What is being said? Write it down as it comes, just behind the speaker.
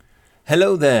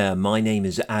Hello there, my name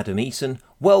is Adam Eason.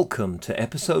 Welcome to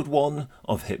episode 1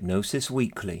 of Hypnosis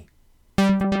Weekly.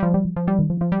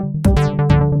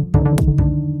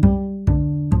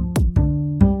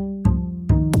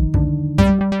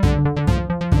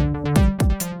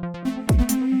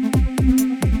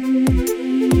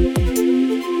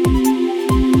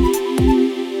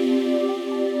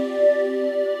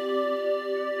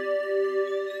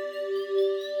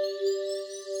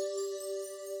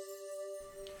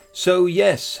 So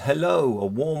yes, hello, a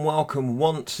warm welcome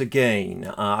once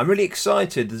again. I'm really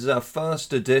excited. This is our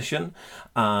first edition,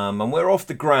 and we're off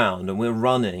the ground and we're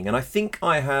running. And I think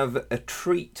I have a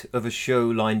treat of a show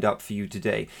lined up for you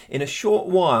today. In a short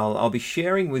while, I'll be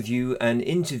sharing with you an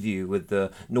interview with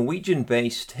the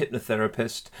Norwegian-based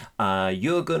hypnotherapist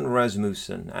Jørgen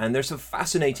Rasmussen. And there's a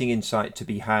fascinating insight to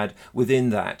be had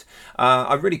within that.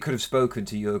 I really could have spoken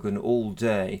to Jørgen all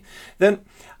day. Then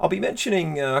I'll be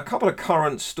mentioning a couple of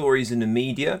current stories in the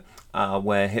media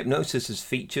where hypnosis is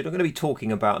featured. I'm going to be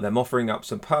talking about them, offering up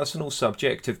some personal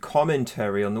subjective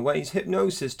commentary on the ways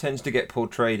hypnosis tends to get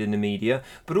portrayed in the media,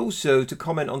 but also to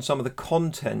comment on some of the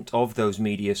content of those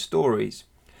media stories.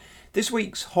 This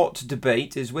week's hot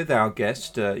debate is with our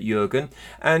guest, Jørgen,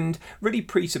 and really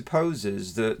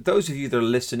presupposes that those of you that are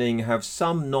listening have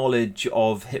some knowledge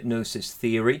of hypnosis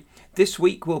theory. This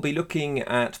week we'll be looking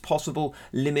at possible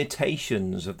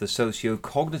limitations of the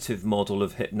socio-cognitive model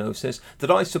of hypnosis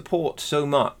that I support so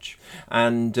much,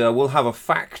 and we'll have a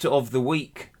fact of the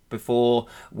week before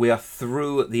we are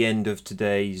through at the end of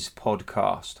today's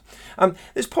podcast.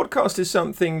 This podcast is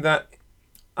something that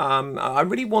I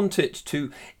really want it to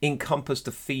encompass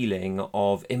the feeling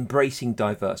of embracing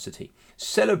diversity,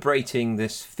 celebrating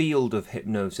this field of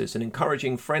hypnosis and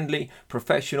encouraging friendly,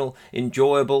 professional,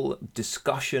 enjoyable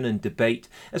discussion and debate,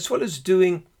 as well as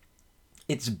doing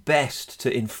its best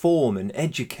to inform and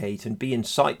educate and be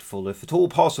insightful if at all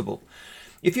possible.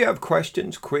 If you have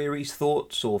questions, queries,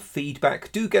 thoughts or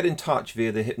feedback, do get in touch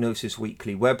via the Hypnosis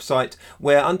Weekly website,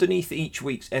 where underneath each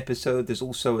week's episode there's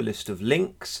also a list of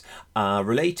links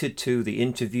related to the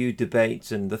interview,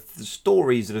 debates and the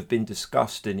stories that have been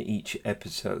discussed in each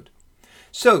episode.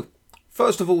 So,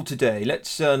 first of all today,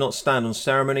 let's not stand on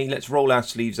ceremony, let's roll our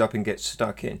sleeves up and get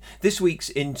stuck in. This week's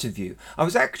interview. I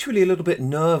was actually a little bit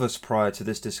nervous prior to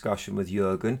this discussion with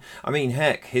Jørgen. I mean,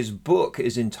 heck, his book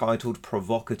is entitled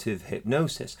Provocative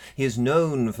Hypnosis. He is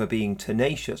known for being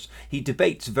tenacious. He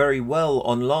debates very well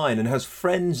online and has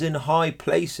friends in high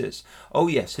places. Oh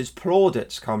yes, his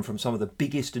plaudits come from some of the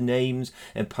biggest names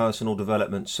in personal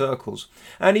development circles.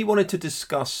 And he wanted to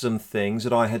discuss some things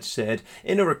that I had said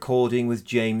in a recording with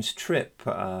James Tripp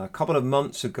a couple of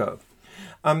months ago.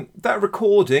 That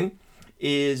recording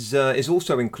is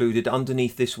also included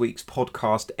underneath this week's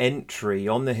podcast entry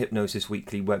on the Hypnosis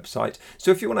Weekly website.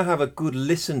 So if you want to have a good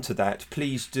listen to that,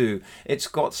 please do. It's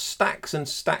got stacks and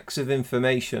stacks of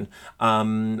information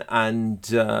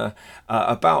about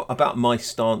my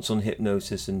stance on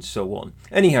hypnosis and so on.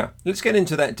 Anyhow, let's get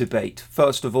into that debate.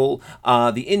 First of all,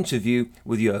 the interview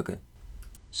with Jørgen.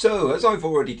 So, as I've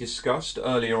already discussed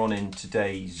earlier on in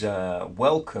today's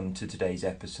welcome to today's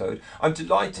episode, I'm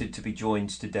delighted to be joined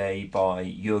today by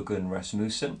Jørgen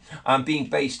Rasmussen. Being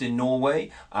based in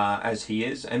Norway, as he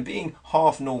is, and being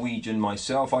half Norwegian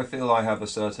myself, I feel I have a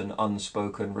certain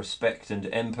unspoken respect and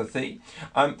empathy.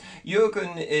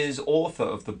 Jørgen is author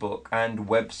of the book and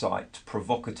website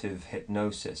Provocative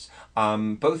Hypnosis.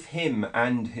 Both him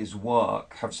and his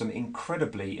work have some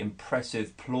incredibly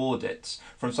impressive plaudits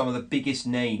from some of the biggest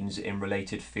names in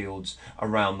related fields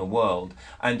around the world,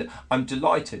 and I'm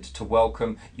delighted to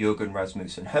welcome Jørgen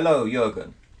Rasmussen. Hello,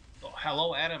 Jørgen. Oh,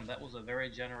 hello, Adam. That was a very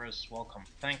generous welcome.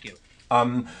 Thank you.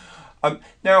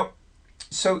 Now,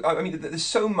 so I mean, there's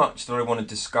so much that I want to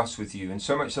discuss with you, and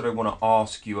so much that I want to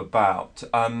ask you about.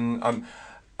 But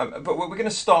we're going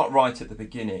to start right at the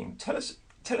beginning. Tell us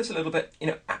a little bit,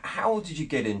 how did you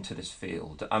get into this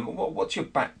field? What's your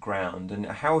background, and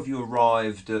how have you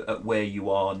arrived at where you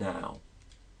are now?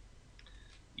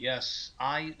 Yes,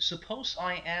 I suppose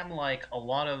I am like a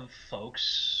lot of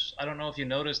folks. I don't know if you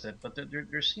noticed it, but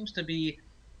there seems to be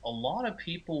a lot of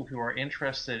people who are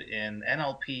interested in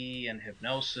NLP and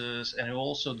hypnosis and who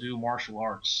also do martial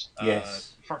arts.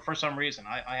 Yes. For some reason.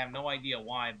 I have no idea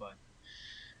why,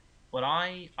 but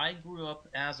I grew up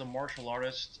as a martial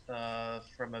artist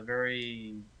from a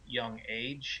very young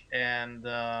age, and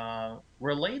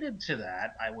related to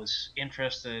that, I was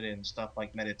interested in stuff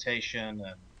like meditation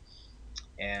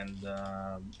and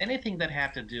anything that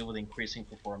had to do with increasing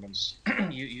performance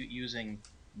using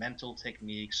mental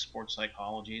techniques, sports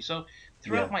psychology. So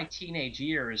throughout Yeah. my teenage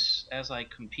years, as I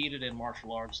competed in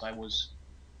martial arts, I was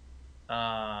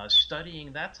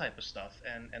studying that type of stuff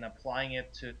and applying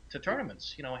it to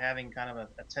tournaments, having kind of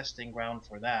a testing ground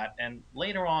for that. And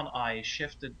later on, I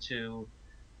shifted to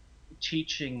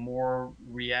teaching more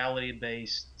reality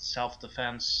based self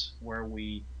defense, where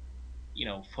we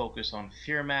focus on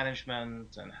fear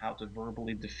management and how to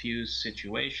verbally diffuse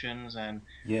situations. And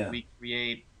Yeah. we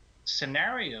create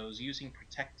scenarios using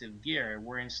protective gear,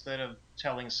 where instead of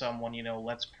telling someone,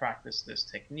 let's practice this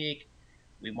technique,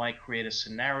 we might create a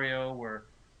scenario where,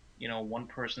 one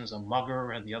person's a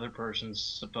mugger and the other person's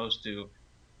supposed to,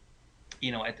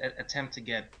 attempt to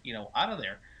get, out of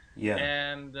there. Yeah.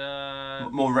 And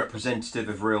More representative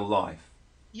of real life.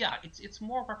 yeah, it's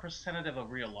more representative of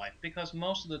real life, because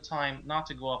most of the time, not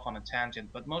to go off on a tangent,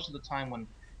 but most of the time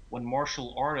when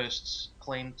martial artists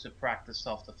claim to practice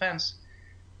self-defense,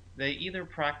 they either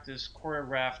practice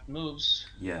choreographed moves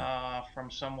Yeah. from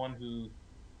someone who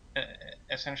uh,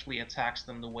 essentially attacks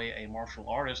them the way a martial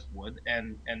artist would,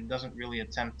 and doesn't really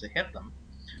attempt to hit them,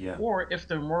 Yeah. or if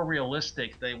they're more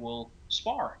realistic, they will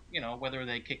spar, whether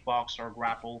they kickbox or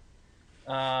grapple,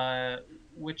 uh,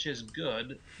 which is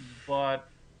good, but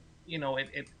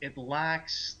it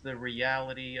lacks the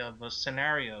reality of a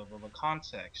scenario, of a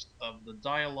context, of the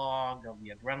dialogue, of the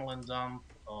adrenaline dump,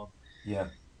 of Yeah.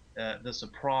 the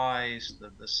surprise,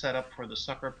 the setup for the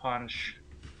sucker punch.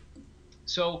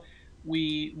 So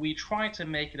we try to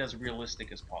make it as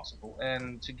realistic as possible.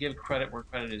 And to give credit where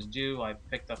credit is due, I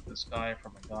picked up this guy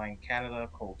from a guy in Canada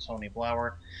called Tony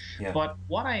Blower. Yeah. But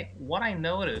what I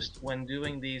noticed when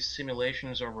doing these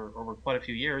simulations over quite a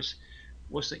few years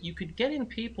was that you could get in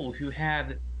people who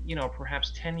had,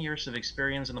 perhaps 10 years of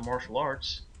experience in the martial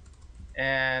arts.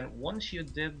 And once you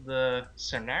did the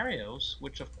scenarios,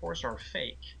 which of course are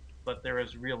fake, but they're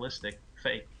as realistic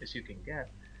fake as you can get,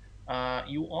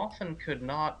 you often could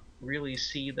not really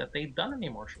see that they'd done any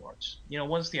martial arts.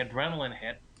 Once the adrenaline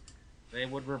hit, they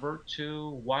would revert to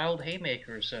wild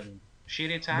haymakers and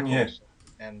shady Yeah. tackles,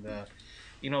 and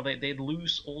they'd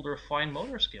lose all their fine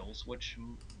motor skills, which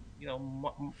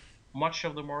much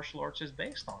of the martial arts is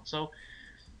based on. So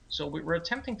we're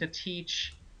attempting to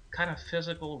teach kind of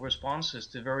physical responses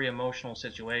to very emotional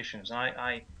situations.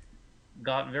 I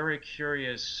got very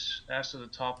curious as to the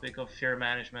topic of fear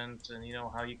management, and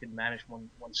how you could manage one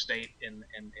state in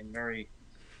very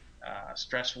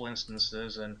stressful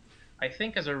instances. And I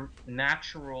think as a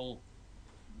natural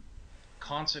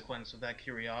consequence of that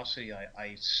curiosity,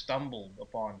 I stumbled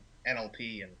upon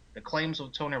NLP and the claims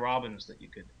of Tony Robbins that you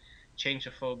could change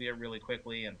a phobia really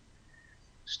quickly, and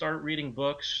started reading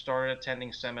books, started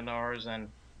attending seminars, and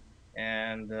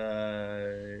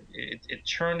it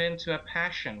turned into a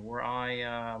passion where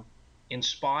I,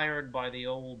 inspired by the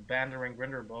old Bander and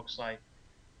Grinder books,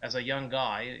 as a young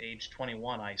guy, age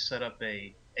 21, I set up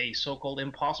a so-called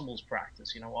impossibles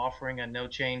practice, offering a no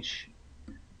change,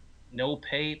 no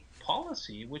pay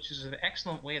policy, which is an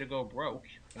excellent way to go broke,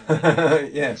 in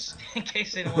Yeah. case in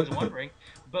case anyone's wondering.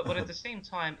 But at the same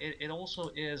time, it also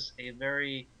is a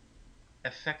very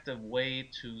effective way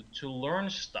to learn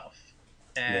stuff,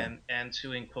 Yeah. and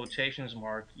to, in quotations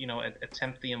mark,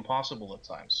 attempt the impossible at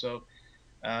times. So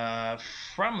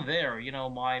from there,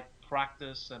 my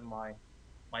practice and my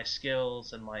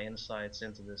skills and my insights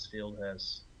into this field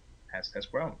has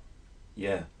grown.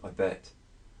 Yeah. I bet.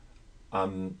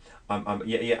 Um,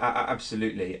 yeah, yeah,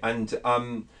 absolutely. And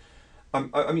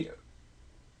I mean,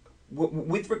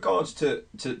 with regards to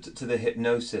the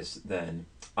hypnosis, then,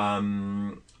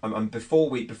 before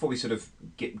we sort of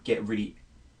get really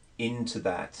into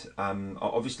that,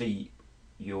 obviously,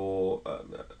 your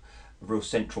a real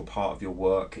central part of your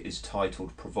work is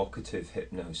titled provocative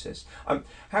hypnosis.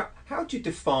 How do you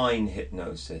define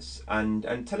hypnosis, and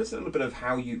tell us a little bit of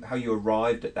how you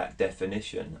arrived at that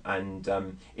definition, and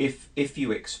if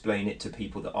you explain it to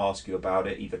people that ask you about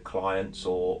it, either clients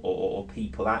or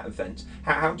people at events,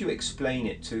 how do you explain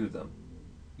it to them?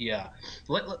 Yeah.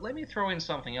 Let me throw in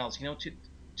something else.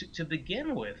 To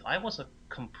begin with, I was a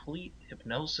complete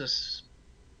hypnosis,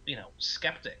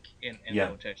 skeptic, in Yeah,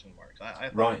 quotation marks. I thought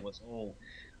it right, was all,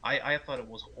 I thought it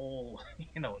was all,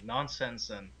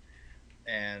 nonsense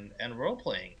and role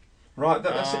playing. right.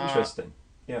 That's Uh, interesting.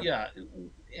 Yeah,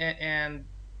 yeah,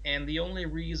 and the only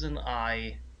reason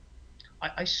I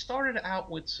started out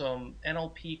with some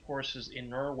NLP courses in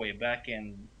Norway back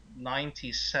in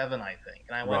 '97, I think,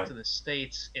 and I went right. to the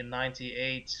States in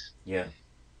 '98 Yeah,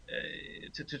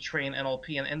 to train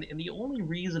NLP. And the only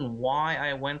reason why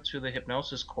I went to the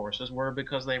hypnosis courses were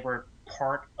because they were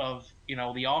part of,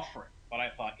 the offering. But I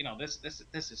thought,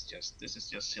 this is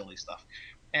just silly stuff.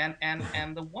 And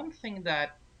the one thing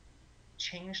that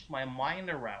changed my mind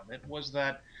around it was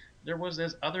that there was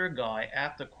this other guy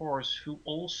at the course who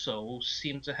also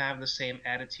seemed to have the same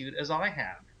attitude as I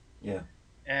have. Yeah.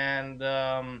 And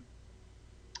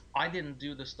I didn't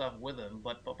do the stuff with him,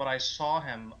 but I saw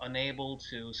him unable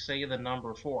to say the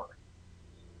number four,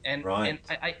 and Right.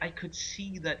 I could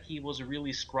see that he was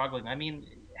really struggling. I mean,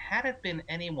 had it been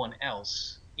anyone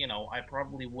else, I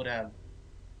probably would have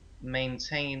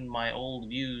maintained my old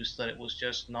views that it was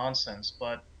just nonsense.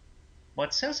 But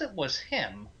since it was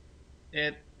him,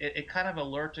 it kind of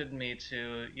alerted me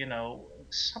to,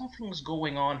 something's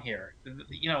going on here.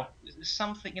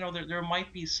 Something, there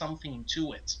might be something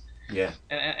to it. Yeah.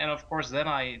 And of course, then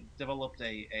I developed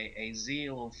a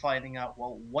zeal of finding out,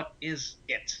 well, what is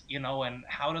it, and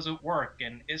how does it work,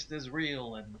 and is this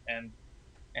real,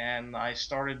 and I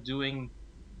started doing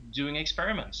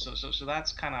experiments. So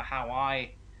that's kind of how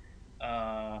I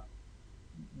uh,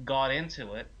 got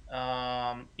into it.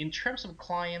 In terms of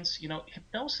clients,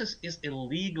 hypnosis is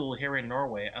illegal here in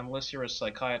Norway unless you're a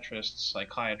psychiatrist,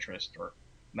 or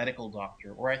medical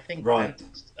doctor, or I think Right.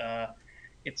 dentist.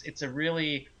 It's a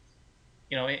really,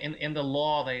 in the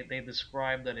law they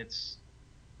describe that it's,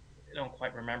 I don't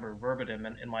quite remember verbatim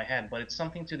in my head, but it's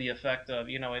something to the effect of,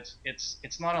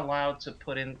 it's not allowed to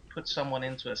put someone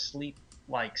into a sleep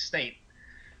like state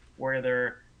where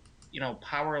they're,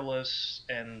 powerless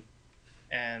and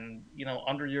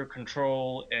under your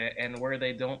control, and where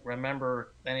they don't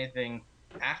remember anything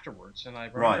afterwards. And I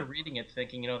remember Right. reading it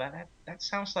thinking, that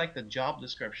sounds like the job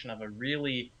description of a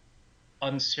really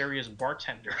unserious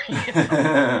bartender,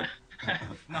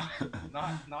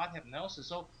 not not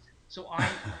hypnosis. So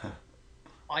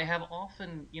I have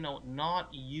often,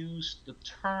 not used the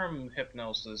term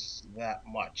hypnosis that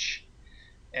much,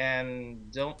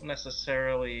 and don't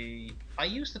necessarily. I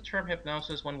use the term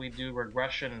hypnosis when we do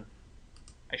regression.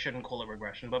 I shouldn't call it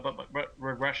regression, but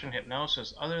regression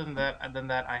hypnosis. Other than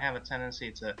that, I have a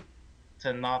tendency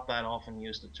to not that often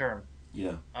use the term.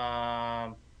 Yeah.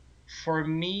 Um, for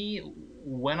me,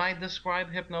 when I describe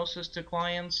hypnosis to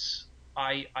clients,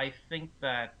 I think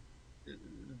that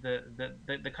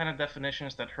the kind of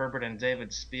definitions that Herbert and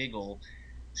David Spiegel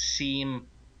seem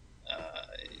uh,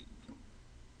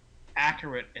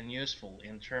 accurate and useful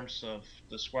in terms of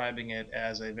describing it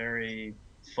as a very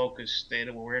focused state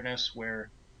of awareness where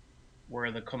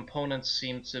the components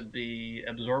seem to be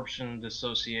absorption,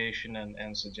 dissociation,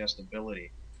 and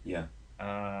suggestibility. Yeah.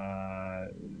 Uh,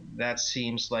 that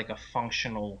seems like a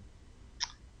functional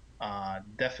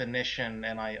definition,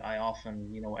 and I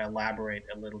often, elaborate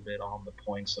a little bit on the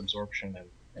points absorption and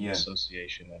Yeah.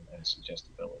 dissociation and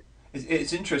suggestibility.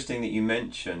 It's interesting that you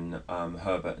mention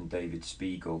Herbert and David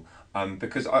Spiegel,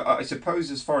 because I suppose,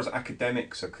 as far as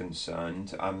academics are concerned,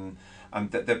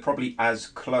 that they're probably as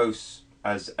close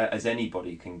as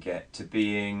anybody can get to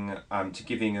being to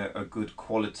giving a good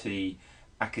quality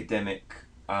academic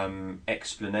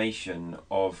explanation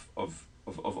of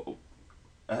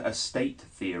a state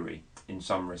theory in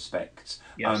some respects.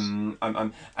 Yes. It's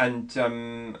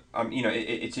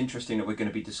interesting that we're going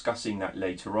to be discussing that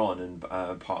later on and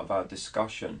part of our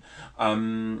discussion.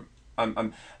 Um, um,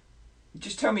 um,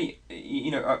 just tell me,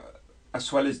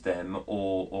 as well as them,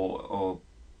 or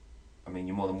I mean,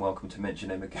 you're more than welcome to mention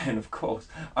them again, of course.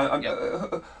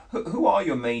 Yep. Who are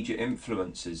your major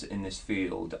influences in this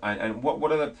field, and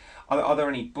what are there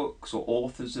any books or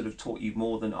authors that have taught you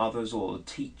more than others, or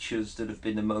teachers that have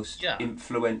been the most Yeah.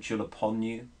 influential upon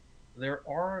you? There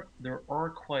are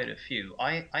quite a few.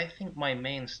 I think my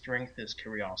main strength is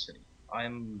curiosity.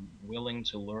 I'm willing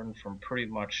to learn from pretty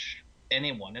much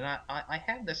anyone, and I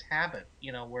have this habit,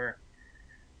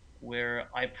 where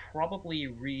I probably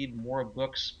read more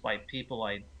books by people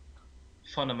I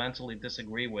fundamentally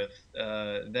disagree with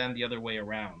than the other way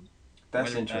around.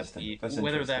 That's interesting. That's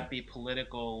Whether interesting. that be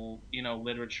political,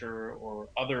 literature or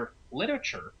other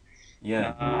literature.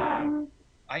 Yeah.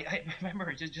 I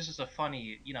remember, just as a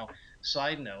funny,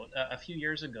 side note, a few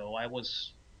years ago, I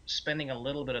was spending a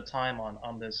little bit of time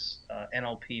on this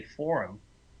NLP forum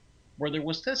where there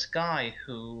was this guy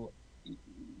who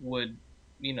would,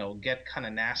 get kind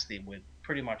of nasty with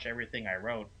pretty much everything I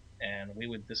wrote, and we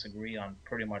would disagree on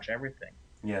pretty much everything.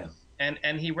 Yeah.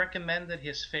 And he recommended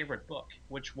his favorite book,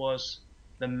 which was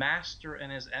The Master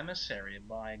and His Emissary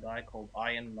by a guy called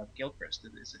Ian McGilchrist.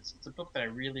 It's a book that I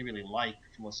really, really like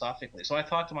philosophically. So I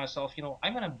thought to myself,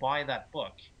 I'm going to buy that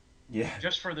book Yeah.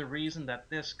 just for the reason that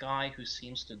this guy who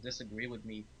seems to disagree with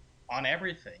me on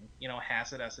everything,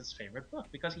 has it as his favorite book,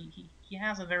 because he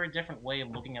has a very different way of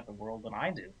looking at the world than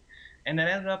I do. And it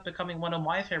ended up becoming one of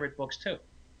my favorite books too.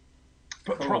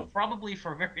 Cool. Probably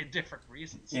for very different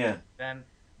reasons Yeah. than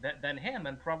than him,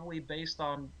 and probably based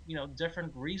on,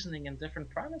 different reasoning and different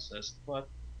premises, but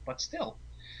still.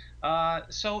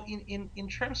 So in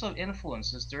terms of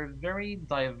influences, they're very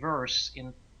diverse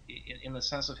in the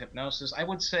sense of hypnosis. I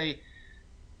would say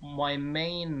my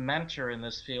main mentor in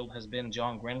this field has been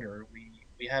John Grinder.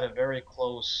 We had a very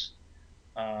close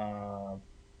uh,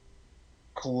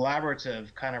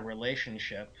 collaborative kind of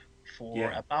relationship for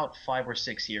Yeah, about 5 or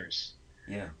 6 years,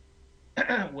 yeah,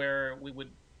 where we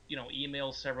would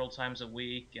email several times a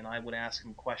week, and I would ask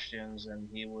him questions, and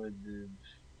he would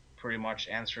pretty much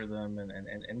answer them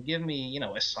and give me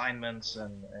assignments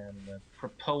and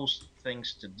propose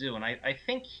things to do. And I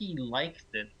think he liked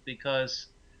it because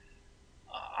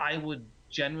I would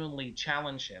genuinely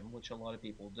challenge him, which a lot of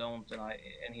people don't,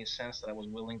 and he sensed that I was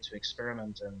willing to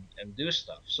experiment and do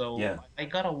stuff. So yeah. I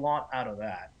got a lot out of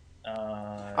that.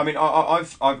 I Uh, mean,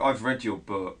 I've read your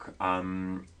book,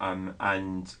 and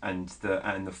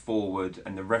the forward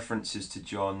and the references to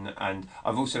John, and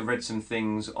I've also read some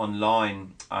things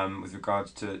online, with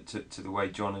regards to the way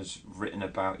John has written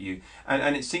about you,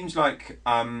 and it seems like,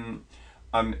 um,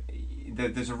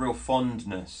 there's a real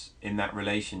fondness in that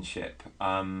relationship,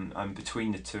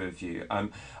 between the two of you. I,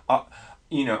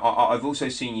 I've also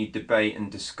seen you debate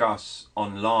and discuss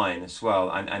online as well,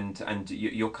 and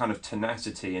your kind of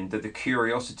tenacity and the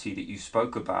curiosity that you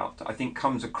spoke about, I think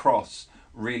comes across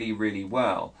really, really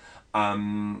well.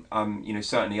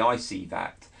 Certainly I see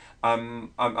that.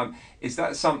 Is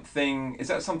that something? Is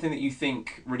that something that you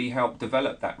think really helped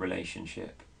develop that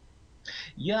relationship?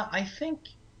 yeah, I think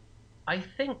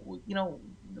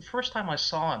the first time I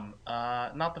saw him,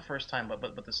 not the first time,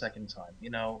 but the second time,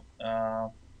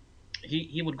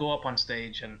 he would go up on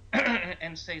stage and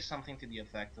and say something to the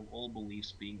effect of all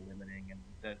beliefs being limiting, and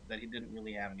that he didn't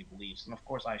really have any beliefs. And of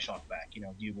course I shot back, do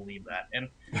you believe that? And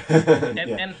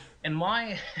Yeah. and and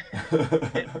my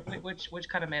which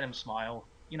kind of made him smile,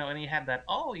 and he had that,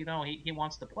 oh, he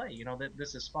wants to play, that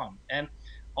this is fun. And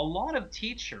a lot of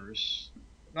teachers,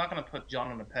 I'm not going to put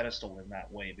John on a pedestal in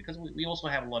that way, because we also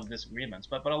have a lot of disagreements,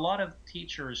 but a lot of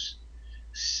teachers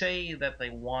say that they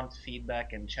want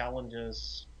feedback and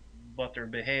challenges, but their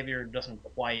behavior doesn't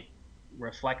quite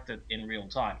reflect it in real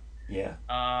time. Yeah.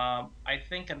 I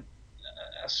think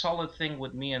a solid thing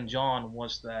with me and John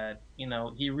was that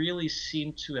he really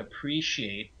seemed to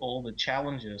appreciate all the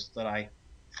challenges that I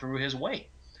threw his way.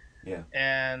 Yeah.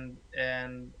 And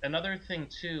another thing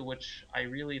too, which I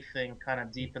really think kind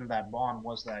of deepened that bond,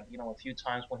 was that a few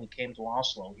times when he came to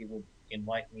Oslo, he would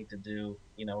invite me to do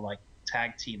like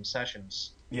tag team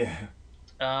sessions. Yeah.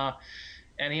 Uh,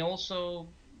 and he also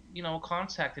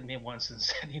contacted me once and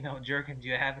said, Jurgen, do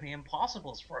you have any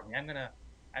impossibles for me? I'm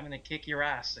gonna kick your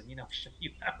ass and show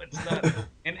you how it's done.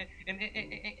 And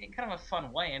in kind of a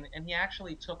fun way. And he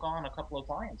actually took on a couple of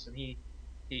clients, and he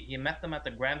met them at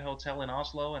the Grand Hotel in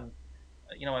Oslo, and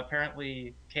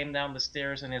apparently came down the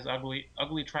stairs in his ugly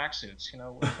tracksuits,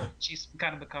 which he's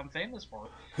kind of become famous for.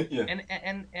 Yeah. And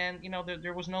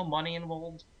there was no money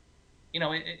involved.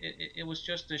 It was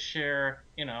just to share.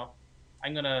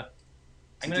 I'm gonna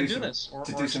I'm To gonna do do some this,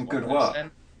 to or do some good explore this.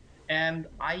 work. And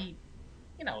I,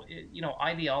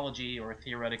 ideology or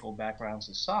theoretical backgrounds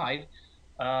aside,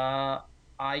 uh,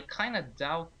 I kind of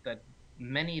doubt that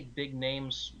many big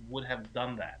names would have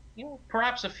done that.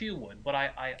 Perhaps a few would, but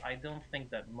I don't think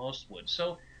that most would.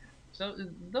 So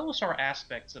those are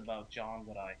aspects about John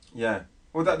that I Yeah.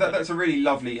 Well, that that's a really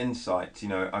lovely insight.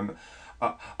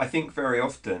 I think very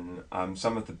often,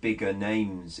 some of the bigger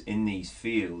names in these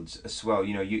fields as well.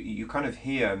 You kind of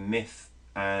hear myths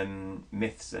and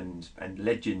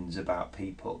legends about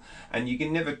people, and you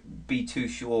can never be too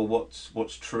sure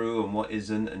what's true and what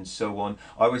isn't, and so on.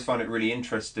 I always find it really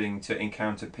interesting to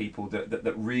encounter people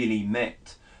that really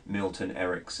met Milton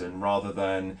Erickson, rather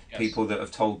than yes. people that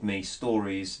have told me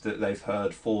stories that they've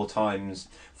heard four times,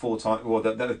 or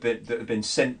that have been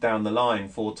sent down the line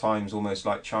four times, almost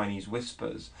like Chinese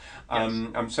whispers.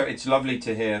 Yes. So it's lovely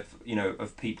to hear,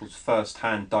 of people's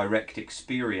first-hand, direct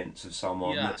experience of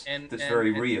someone Yeah, that's very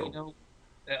and real.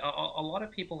 a lot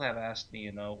of people have asked me,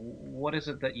 what is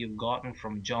it that you've gotten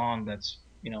from John that's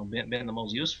been the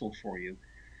most useful for you?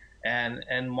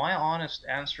 And my honest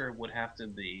answer would have to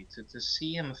be to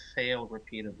see him fail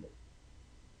repeatedly.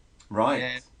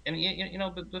 Right? And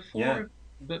but Yeah.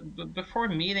 before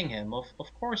meeting him,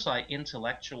 of course I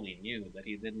intellectually knew that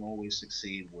he didn't always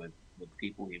succeed with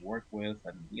people he worked with,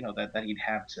 and that he'd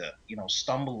have to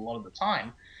stumble a lot of the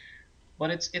time.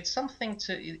 But it's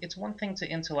one thing to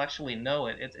intellectually know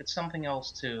it. It's something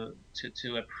else to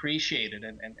appreciate it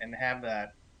and have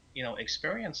that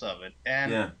experience of it.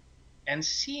 Yeah. And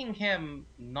seeing him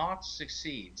not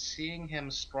succeed, seeing him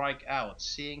strike out,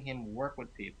 seeing him work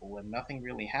with people when nothing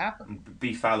really happened,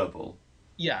 Be fallible.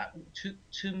 yeah,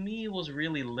 to me was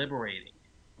really liberating.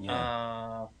 Yeah.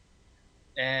 Uh,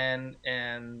 and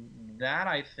that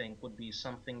I think would be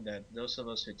something that those of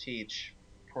us who teach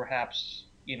perhaps,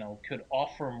 could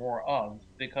offer more of,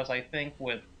 because I think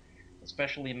with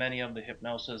especially many of the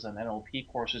hypnosis and NLP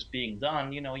courses being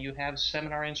done, you have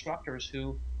seminar instructors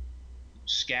who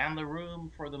scan the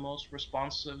room for the most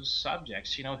responsive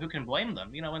subjects. Who can blame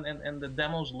them? And the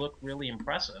demos look really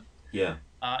impressive, Yeah.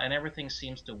 and everything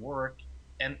seems to work.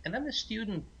 And then the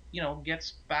student,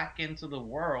 gets back into the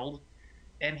world,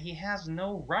 and he has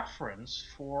no reference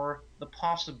for the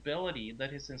possibility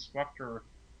that his instructor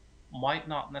might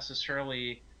not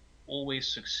necessarily always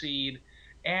succeed,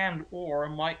 and or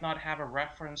might not have a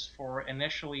reference for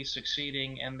initially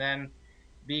succeeding and then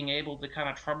being able to kind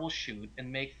of troubleshoot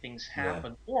and make things Yeah.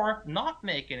 happen, or not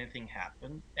make anything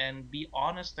happen and be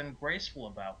honest and graceful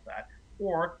about that,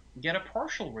 or get a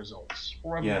partial results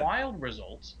or a Yeah. mild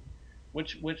results,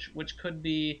 which could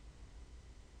be,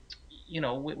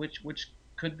 which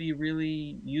could be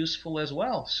really useful as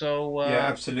well. So Yeah,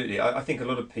 absolutely. I think a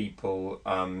lot of people,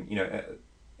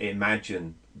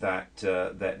 imagine that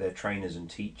their trainers and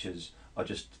teachers are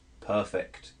just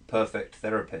perfect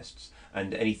therapists,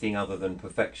 and anything other than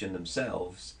perfection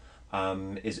themselves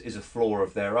is a flaw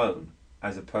of their own,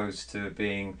 as opposed to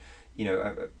being, you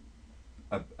know,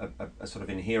 a sort of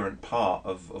inherent part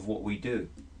of what we do.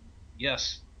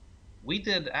 yes, we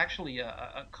did actually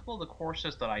a couple of the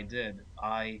courses that I did.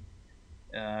 I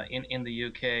in the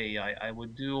UK, I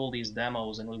would do all these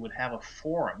demos, and we would have a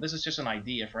forum. This is just an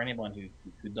idea for anyone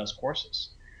who does courses.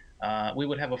 We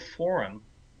would have a forum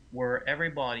where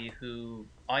everybody who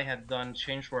I had done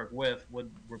change work with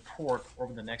would report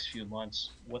over the next few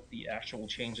months what the actual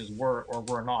changes were or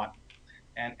were not,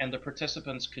 and the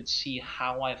participants could see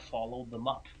how I followed them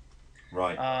up.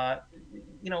 Right. uh,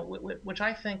 which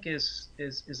I think is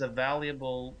a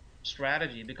valuable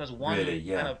strategy, because Really.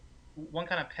 Yeah. one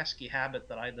kind of pesky habit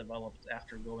that I developed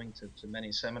after going to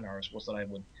many seminars was that I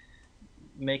would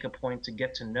make a point to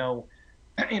get to know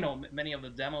many of the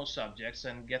demo subjects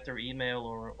and get their email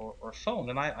or phone,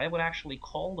 and I would actually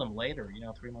call them later,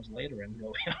 3 months later, and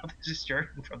go, this is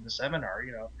Jurgen from the seminar,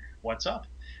 what's up?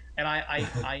 And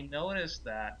I noticed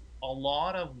that a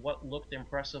lot of what looked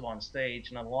impressive on stage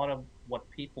and a lot of what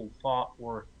people thought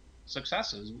were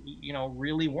successes,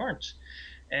 really weren't.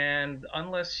 And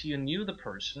unless you knew the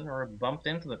person or bumped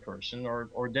into the person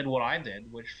or did what I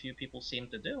did, which few people seem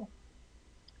to do,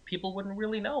 people wouldn't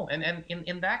really know. And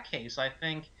in that case, I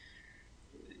think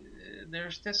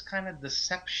there's this kind of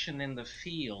deception in the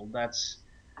field that's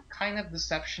kind of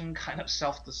deception, kind of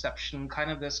self-deception,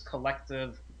 kind of this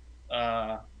collective,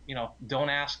 don't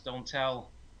ask, don't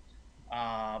tell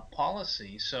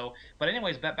policy. So, but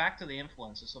anyways, back to the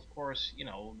influences. Of course,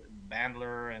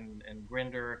 Bandler and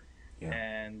Grinder, Yeah.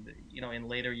 and in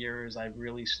later years, I've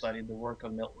really studied the work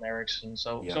of Milton Erickson.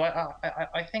 So, Yeah. so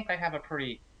I think I have a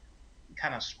pretty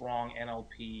kind of strong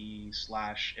NLP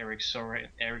slash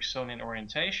Ericksonian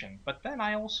orientation. But then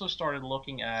I also started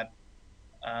looking at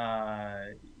uh,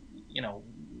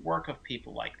 work of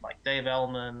people like Dave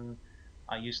Ellman.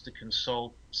 I used to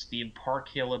consult Steve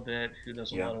Parkhill a bit, who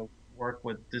does a Yeah. lot of work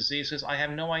with diseases. I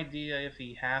have no idea if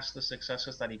he has the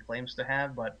successes that he claims to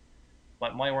have, but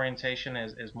my orientation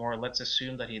is more, let's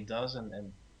assume that he does,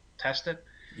 and test it.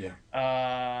 Yeah.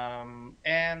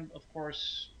 And of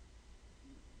course,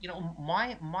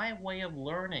 my way of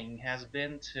learning has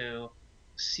been to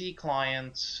see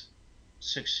clients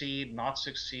succeed, not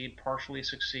succeed, partially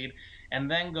succeed, and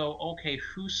then go, okay,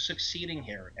 who's succeeding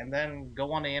here? And then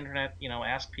go on the internet,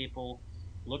 ask people,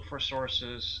 look for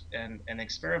sources, and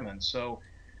experiment. So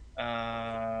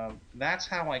that's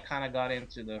how I kind of got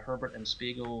into the Herbert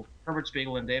Spiegel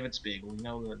and David Spiegel.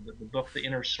 The book, The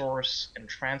Inner Source and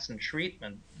Trance and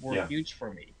Treatment, were Yeah. huge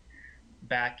for me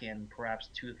back in perhaps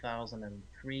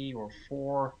 2003 or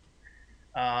 4.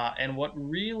 And what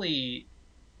really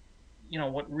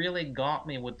got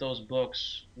me with those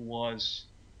books was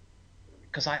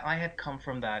because I had come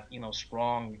from that,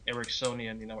 strong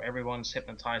Ericksonian, everyone's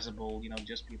hypnotizable,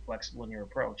 just be flexible in your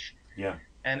approach. Yeah.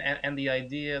 And the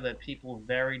idea that people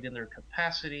varied in their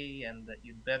capacity and that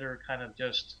you'd better kind of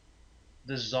just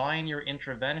design your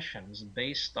interventions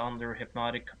based on their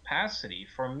hypnotic capacity.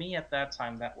 For me at that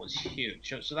time, that was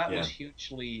huge. So that was Yeah.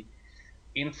 hugely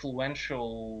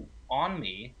influential on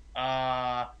me.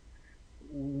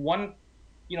 One,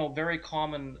 very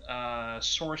common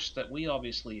source that we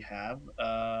obviously have,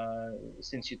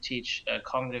 since you teach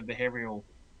cognitive behavioral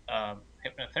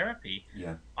hypnotherapy,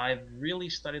 Yeah. I've really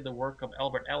studied the work of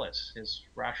Albert Ellis, his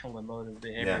rational emotive Yeah.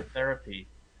 behavior therapy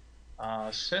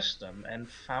system, and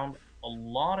found a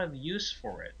lot of use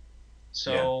for it. Yeah.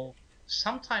 So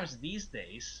sometimes these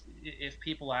days, if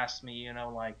people ask me,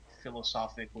 like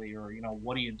philosophically, or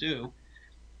what do you do,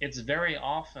 it's very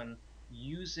often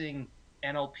using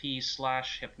NLP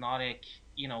slash hypnotic,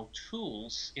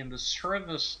 tools in the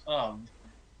service of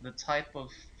the type of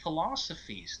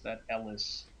philosophies that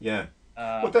Ellis Yeah.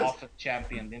 Well, that's often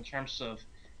championed in terms of,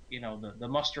 the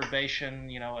masturbation,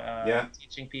 yeah,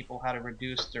 teaching people how to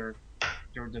reduce their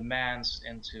demands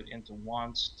into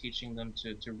wants, teaching them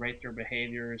to rate their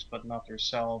behaviors but not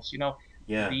themselves,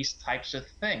 yeah, these types of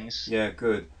things. yeah.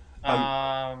 Good.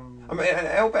 Um, I Um, mean, and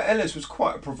Albert Ellis was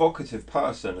quite a provocative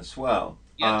person as well,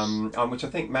 yes. which I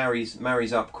think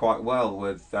marries up quite well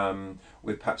with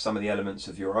perhaps some of the elements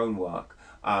of your own work.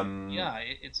 Yeah,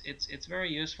 it's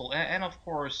very useful, and of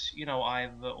course,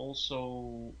 I've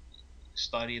also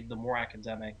studied the more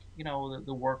academic,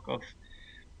 the work of,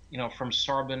 from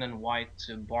Sarbin and White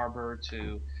to Barber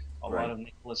to a lot Great. of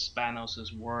Nicholas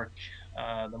Spanos's work,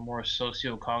 the more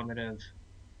socio-cognitive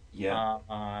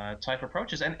Yeah. type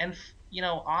approaches, and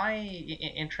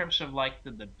in terms of like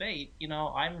the debate,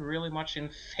 I'm really much in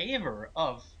favor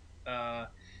of uh,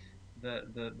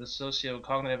 the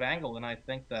socio-cognitive angle, and I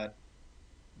think that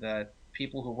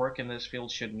people who work in this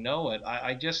field should know it.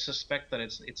 I just suspect that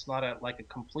it's not like a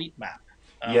complete map.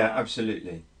 Yeah. Uh,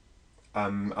 Absolutely.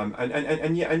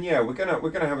 And yeah, we're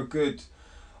gonna have a good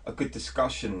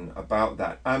discussion about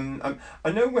that.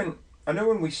 I know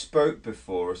when we spoke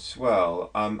before as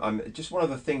well. Just one of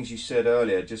the things you said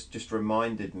earlier just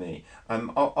reminded me.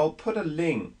 I'll put a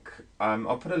link.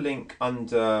 I'll put a link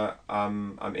under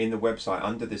in the website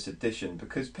under this edition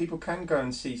because people can go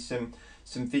and see some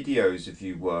videos of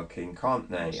you working, can't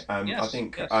they? yes, I yes,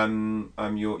 think yes.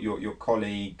 your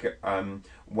colleague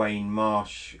Wayne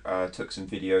Marsh took some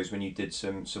videos when you did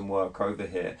some work over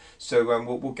here. So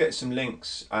we'll get some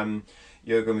links.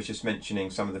 Jürgen was just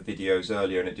mentioning some of the videos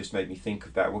earlier, and it just made me think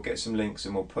of that. We'll get some links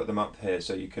and we'll put them up here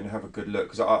so you can have a good look.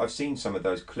 Because I've seen some of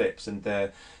those clips, and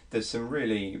there's some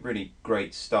really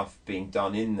great stuff being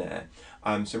done in there.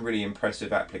 Some really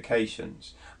impressive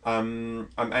applications.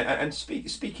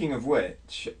 Speaking of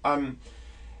which,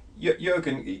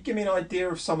 Jürgen, give me an idea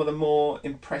of some of the more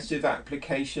impressive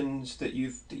applications that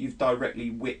you've directly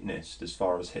witnessed as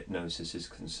far as hypnosis is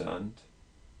concerned.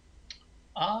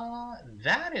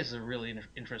 That is a really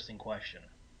interesting question.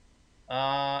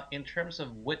 In terms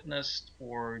of witnessed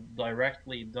or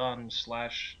directly done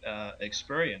slash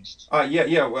experienced, Yeah,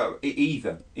 yeah. Well,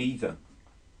 either. either,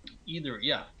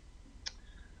 yeah.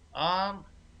 Um,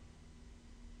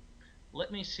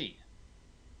 Let me see.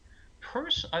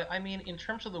 I mean, in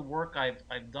terms of the work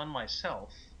I've done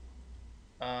myself,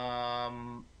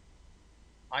 um,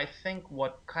 I think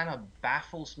what kind of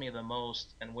baffles me the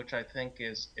most, and which I think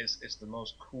is the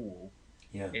most cool,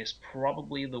 Yeah. is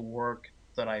probably the work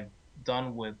that I've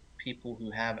done with people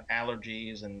who have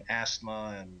allergies and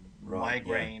asthma and Right.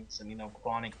 Yeah. migraines and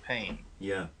chronic pain,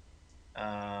 Yeah.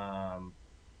 um,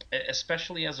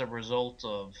 especially as a result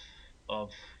of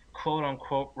quote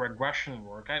unquote regression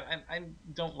work. I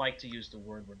don't like to use the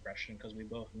word regression because we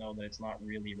both know that it's not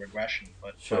really regression,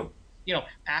 but Sure.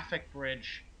 affect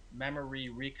bridge memory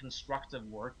reconstructive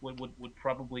work would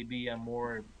probably be a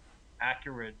more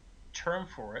accurate term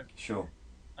for it. Sure.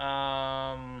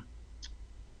 Um,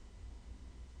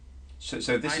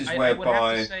 So this is I would have to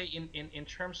whereby. say in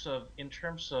terms of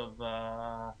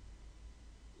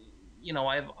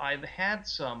I've had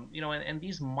some, and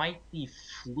these might be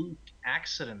fluke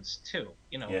accidents too.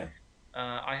 Yeah.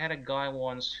 I had a guy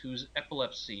once whose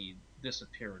epilepsy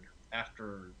disappeared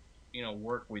after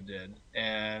work we did,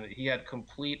 and he had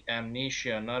complete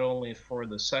amnesia not only for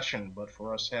the session but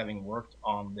for us having worked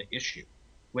on the issue.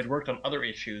 We'd worked on other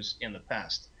issues in the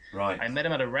past. Right. I met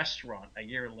him at a restaurant a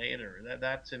year later.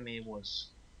 That to me was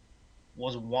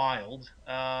wild.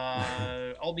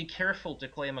 I'll be careful to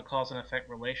claim a cause and effect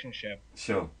relationship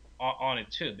Sure. on it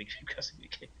too, because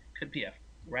it could be a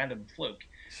random fluke.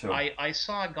 Sure. I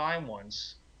saw a guy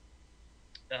once.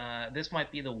 This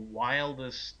might be the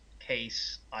wildest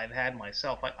case I've had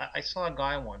myself. I saw a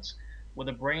guy once with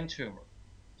a brain tumor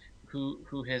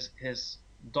who his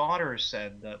daughter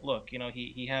said that, look,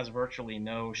 he has virtually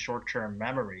no short-term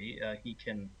memory. He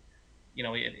can,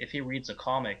 if he reads a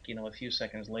comic, a few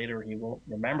seconds later he won't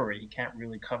remember it. He can't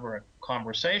really cover a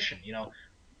conversation.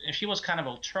 And she was kind of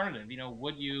alternative.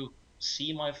 Would you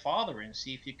see my father and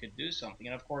see if you could do something?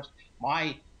 And of course,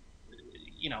 my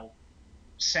you know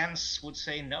sense would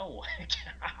say no.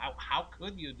 How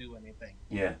could you do anything?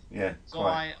 Yeah. Yeah. So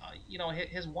Quite.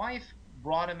 his wife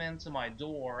brought him into my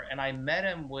door, and I met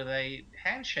him with a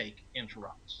handshake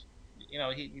interrupt.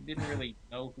 he didn't really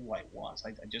know who I was.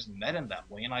 I just met him that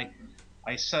way, and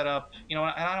I set up, and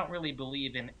I don't really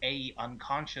believe in a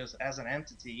unconscious as an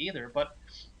entity either, but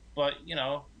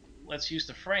let's use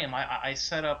the frame. I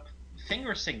set up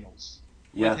finger signals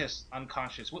with Yeah. his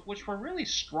unconscious, which were really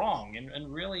strong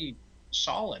and really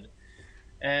solid,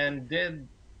 and did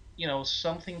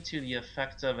something to the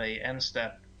effect of a end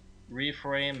step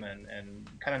reframe, and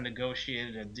kind of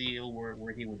negotiated a deal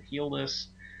where he would heal this.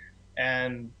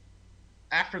 And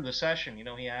after the session,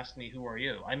 he asked me, "Who are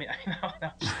you?" I mean,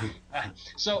 uh,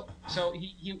 so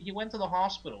he went to the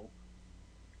hospital.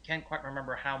 Can't quite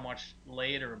remember how much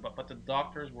later, but the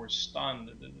doctors were stunned.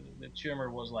 The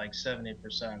tumor was like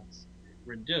 70%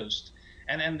 reduced,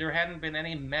 and there hadn't been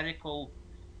any medical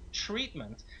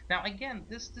treatment. Now, again,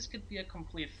 this could be a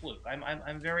complete fluke.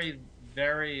 I'm very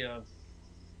very of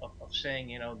saying,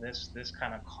 this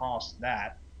kind of cost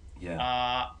that. Yeah.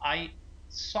 I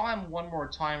saw him one more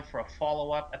time for a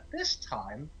follow up. At this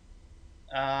time,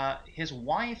 his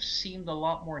wife seemed a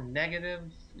lot more negative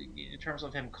in terms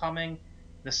of him coming.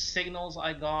 The signals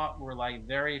I got were like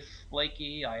very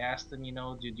flaky. I asked him,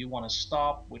 did you want to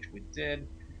stop? Which we did.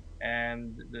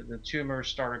 And the tumor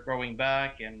started growing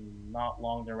back, and not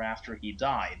long thereafter, he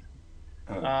died.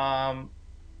 Oh. Um,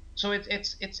 so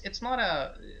it's not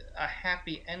a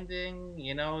happy ending.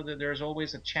 There's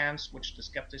always a chance, which the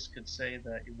skeptics could say,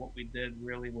 that what we did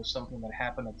really was something that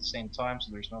happened at the same time,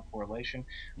 so there's no correlation,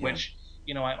 Yeah. which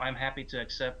I'm happy to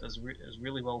accept as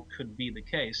really well could be the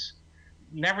case.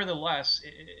 Nevertheless,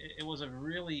 it was a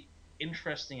really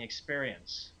interesting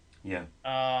experience. Yeah.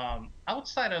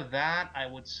 Outside of that, I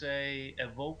would say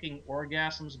evoking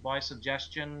orgasms by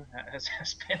suggestion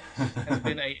has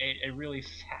been a really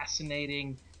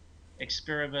fascinating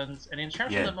experiments. And in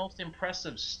terms of Yeah. the most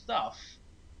impressive stuff,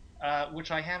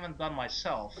 which I haven't done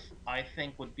myself, I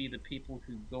think would be the people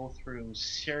who go through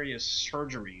serious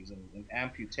surgeries and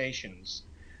amputations,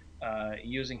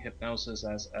 using hypnosis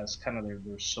as kind of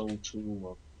their sole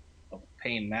tool of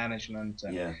pain management.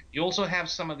 And Yeah. you also have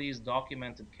some of these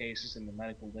documented cases in the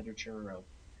medical literature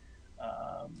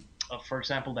of, for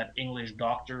example, that English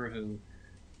doctor who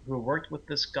worked with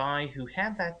this guy who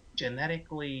had that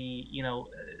genetically,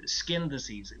 skin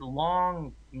disease.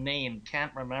 Long name,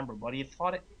 can't remember, but he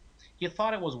thought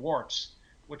it was warts,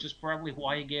 which is probably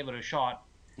why he gave it a shot.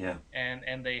 Yeah.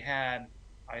 And they had,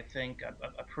 I think,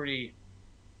 a pretty.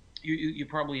 You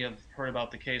probably have heard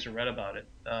about the case or read about it.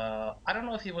 I don't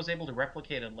know if he was able to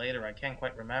replicate it later. I can't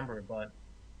quite remember,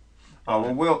 Oh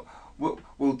but well,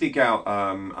 we'll dig out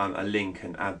a link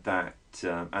and add that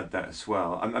as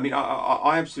well. I mean,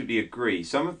 I absolutely agree.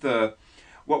 Some of the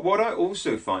what I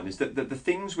also find is that the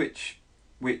things which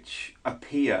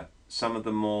appear some of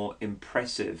the more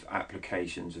impressive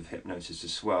applications of hypnosis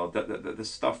as well. That the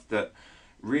stuff that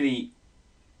really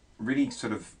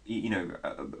sort of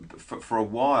for a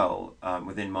while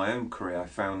within my own career I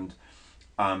found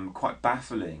quite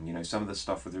baffling. Some of the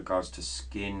stuff with regards to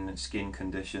skin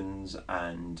conditions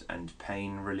and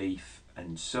pain relief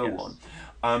and so on.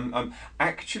 yes,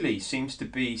 Actually, seems to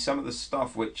be some of the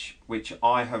stuff which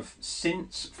I have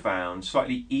since found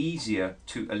slightly easier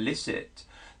to elicit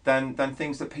than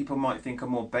things that people might think are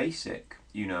more basic.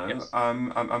 yes,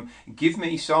 Give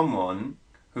me someone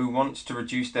who wants to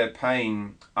reduce their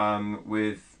pain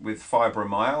with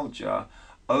fibromyalgia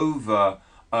over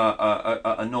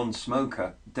a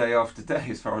non-smoker day after day,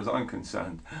 as far as I'm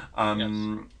concerned.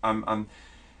 yes.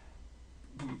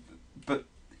 But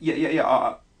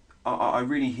yeah. I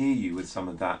really hear you with some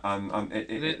of that.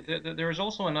 There is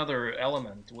also another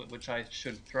element which I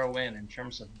should throw in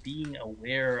terms of being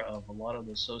aware of a lot of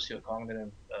the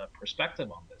socio-cognitive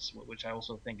perspective on this, which I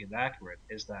also think is accurate,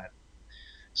 is that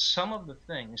some of the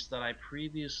things that I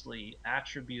previously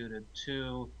attributed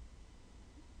to,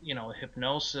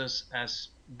 hypnosis as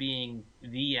being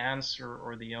the answer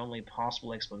or the only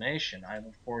possible explanation, I've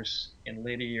of course in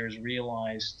later years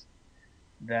realized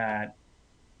that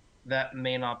that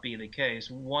may not be the case.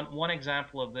 One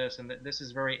example of this, and this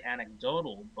is very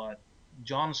anecdotal, but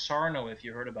John Sarno, if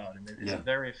you heard about him, is Yeah.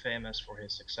 very famous for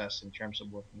his success in terms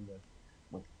of working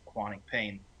with chronic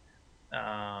pain.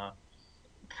 Uh,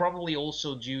 Probably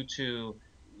also due to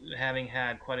having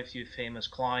had quite a few famous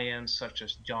clients such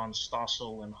as John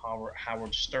Stossel and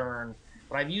Howard Stern.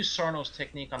 But I've used Sarno's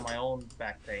technique on my own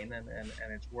back pain, and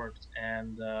it's worked.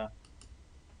 And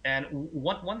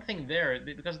one thing there,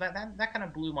 because that kind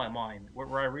of blew my mind,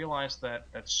 where I realized that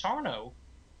Sarno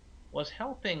was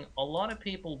helping a lot of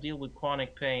people deal with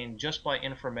chronic pain just by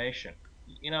information.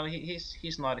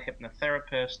 He's not a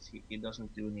hypnotherapist. He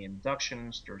doesn't do any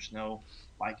inductions. There's no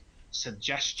like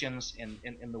suggestions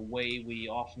in the way we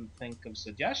often think of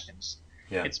suggestions.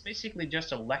 Yeah. It's basically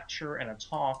just a lecture and a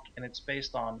talk, and it's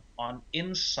based on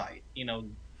insight.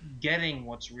 Getting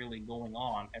what's really going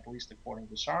on, at least according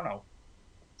to Sarno.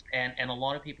 And a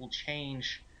lot of people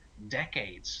change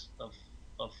decades of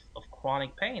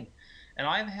chronic pain. And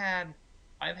I've had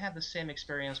the same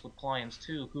experience with clients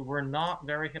too, who were not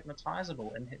very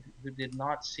hypnotizable and who did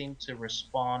not seem to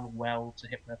respond well to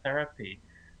hypnotherapy,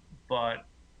 but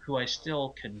who I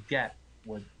still could get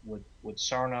with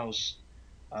Sarno's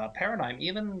paradigm.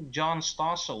 Even John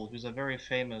Stossel, who's a very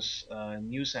famous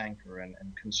news anchor and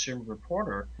consumer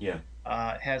reporter, Yeah.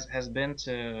 has been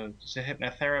to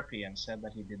hypnotherapy and said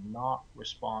that he did not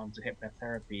respond to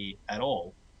hypnotherapy at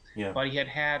all. Yeah. But he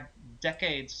had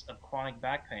decades of chronic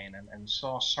back pain and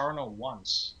saw Sarno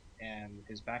once, and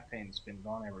his back pain has been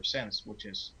gone ever since. Which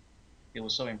is, he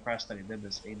was so impressed that he did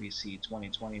this ABC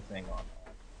 2020 thing on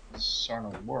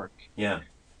Sarno work. Yeah.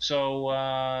 So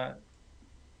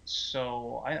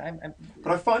I'm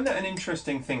But I find that an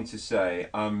interesting thing to say.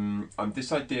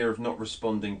 This idea of not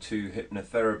responding to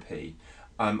hypnotherapy,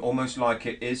 almost like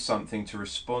it is something to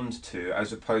respond to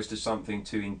as opposed to something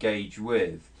to engage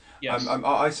with. yes,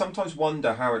 I sometimes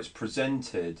wonder how it's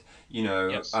presented.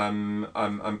 yes,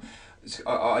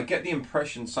 I get the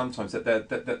impression sometimes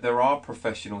that there are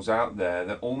professionals out there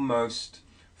that almost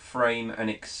frame and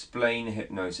explain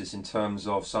hypnosis in terms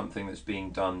of something that's being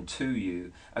done to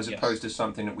you as yes, opposed to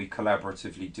something that we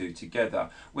collaboratively do together,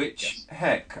 which yes,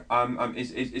 heck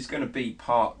is going to be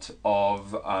part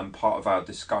of our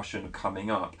discussion coming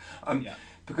up. yeah,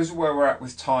 Because of where we're at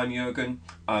with time, Jurgen,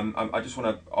 I just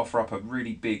want to offer up a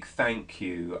really big thank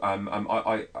you.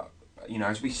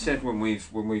 As we said when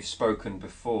we've spoken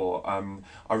before,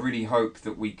 I really hope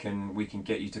that we can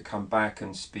get you to come back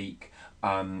and speak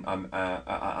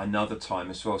another time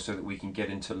as well, so that we can get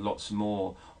into lots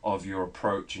more of your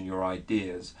approach and your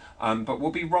ideas. But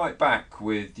we'll be right back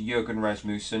with Jurgen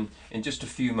Rasmussen in just a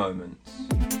few moments.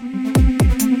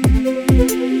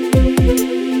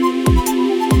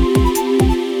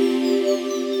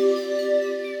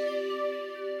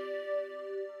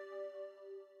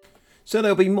 So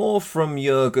there'll be more from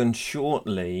Jurgen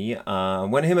shortly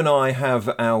when him and I have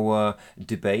our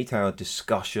debate, our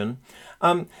discussion.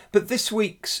 But this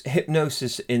week's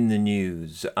Hypnosis in the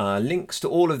News. Links to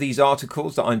all of these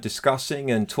articles that I'm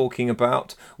discussing and talking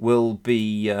about will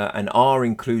be and are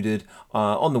included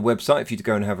on the website for you to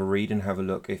go and have a read and have a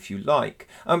look if you like.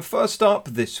 First up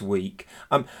this week,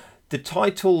 the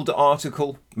titled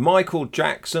article, Michael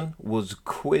Jackson was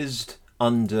quizzed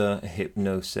under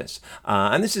hypnosis.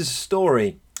 And this is a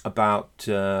story about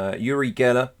Uri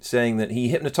Geller saying that he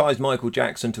hypnotized Michael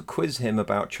Jackson to quiz him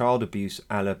about child abuse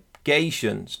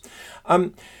allegations.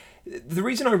 The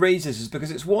reason I raise this is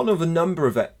because it's one of a number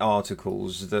of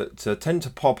articles that tend to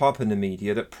pop up in the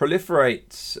media that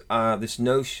proliferates this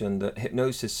notion that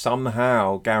hypnosis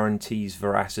somehow guarantees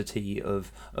veracity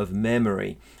of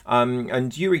memory.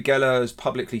 And Uri Geller has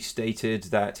publicly stated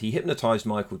that he hypnotized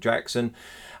Michael Jackson.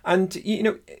 And,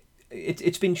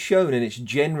 it's been shown, and it's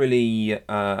generally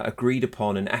agreed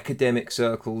upon in academic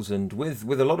circles and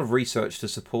with a lot of research to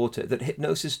support it, that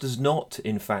hypnosis does not,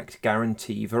 in fact,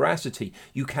 guarantee veracity.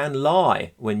 You can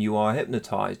lie when you are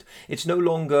hypnotized. It's no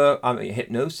longer,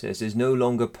 hypnosis is no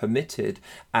longer permitted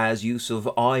as use of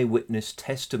eyewitness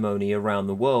testimony around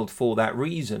the world for that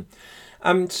reason.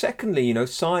 Secondly,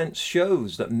 science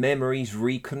shows that memory's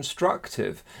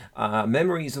reconstructive.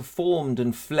 Memories are formed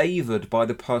and flavoured by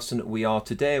the person that we are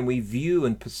today, and we view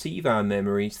and perceive our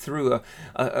memories through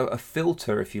a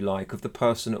filter, if you like, of the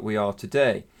person that we are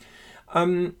today.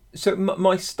 So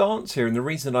my stance here, and the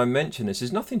reason I mention this,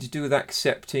 is nothing to do with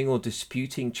accepting or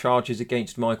disputing charges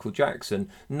against Michael Jackson.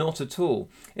 Not at all.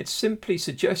 It's simply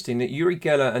suggesting that Uri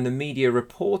Geller and the media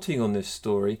reporting on this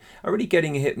story are really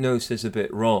getting hypnosis a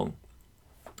bit wrong.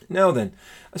 Now then,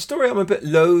 a story I'm a bit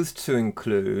loath to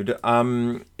include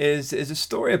is a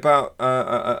story about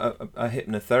a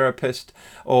hypnotherapist,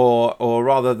 or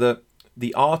rather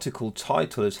the article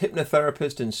title is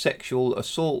Hypnotherapist in Sexual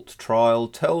Assault Trial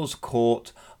Tells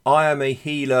Court, I am a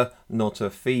healer, not a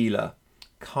feeler.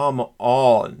 Come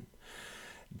on.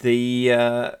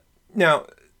 Now,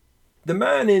 the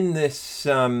man in this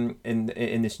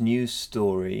in this news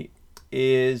story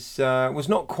was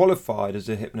not qualified as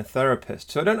a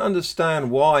hypnotherapist, so I don't understand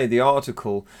why the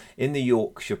article in the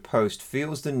Yorkshire Post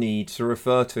feels the need to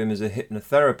refer to him as a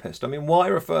hypnotherapist. I mean, why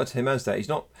refer to him as that? He's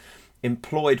not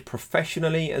employed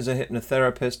professionally as a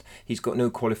hypnotherapist. He's got no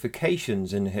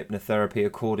qualifications in hypnotherapy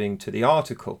according to the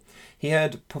article. He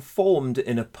had performed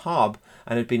in a pub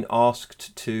and had been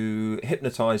asked to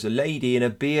hypnotize a lady in a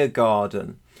beer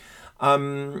garden.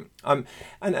 And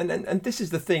this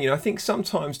is the thing, I think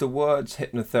sometimes the words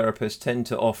hypnotherapist tend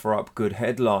to offer up good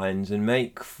headlines and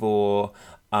make for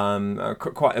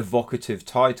quite evocative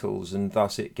titles, and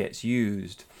thus it gets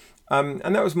used. And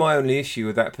that was my only issue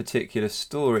with that particular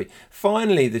story.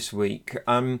 Finally, this week,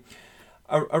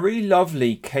 a really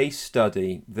lovely case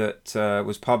study that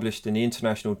was published in the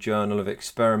International Journal of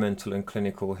Experimental and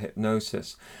Clinical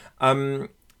Hypnosis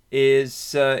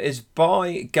is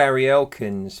by Gary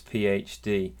Elkins,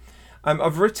 PhD.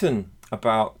 I've written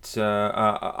about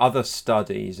other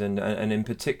studies, and in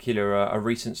particular a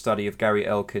recent study of Gary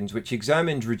Elkins which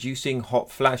examined reducing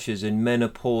hot flashes in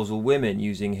menopausal women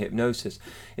using hypnosis.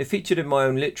 It featured in my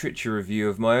own literature review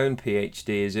of my own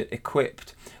PhD as it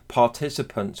equipped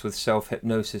participants with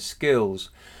self-hypnosis skills.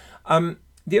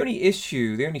 The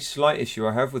only slight issue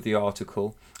I have with the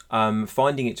article,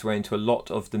 finding its way into a lot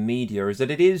of the media, is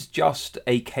that it is just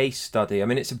a case study. I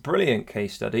mean, it's a brilliant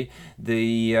case study.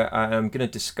 I'm going to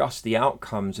discuss the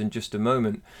outcomes in just a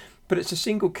moment, but it's a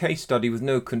single case study with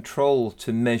no control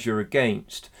to measure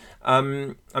against.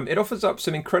 It offers up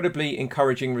some incredibly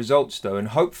encouraging results, though, and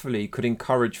hopefully could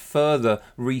encourage further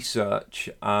research,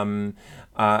 and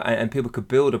people could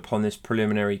build upon this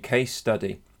preliminary case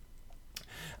study.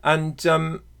 And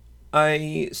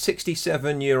a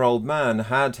 67-year-old man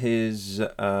had his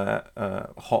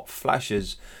hot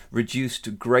flashes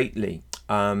reduced greatly.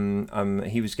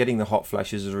 He was getting the hot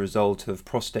flashes as a result of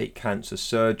prostate cancer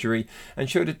surgery, and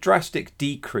showed a drastic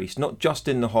decrease, not just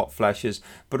in the hot flashes,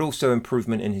 but also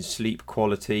improvement in his sleep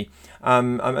quality.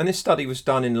 And this study was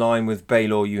done in line with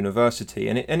Baylor University,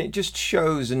 and it just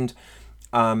shows and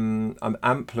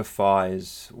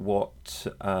amplifies what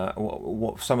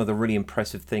some of the really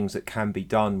impressive things that can be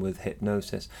done with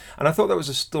hypnosis. And I thought that was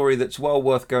a story that's well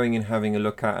worth going and having a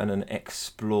look at and an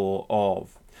explore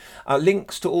of.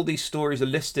 Links to all these stories are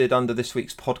listed under this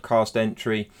week's podcast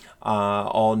entry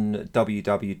on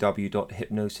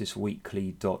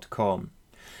www.hypnosisweekly.com.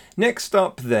 Next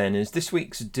up then is this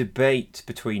week's debate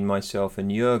between myself and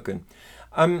Jürgen.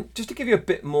 Just to give you a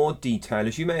bit more detail,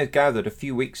 as you may have gathered, a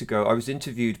few weeks ago I was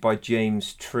interviewed by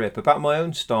James Tripp about my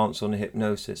own stance on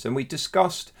hypnosis, and we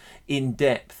discussed in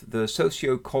depth the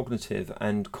socio-cognitive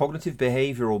and cognitive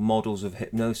behavioural models of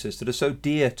hypnosis that are so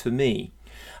dear to me.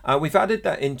 We've added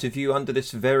that interview under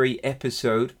this very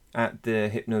episode at the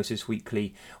Hypnosis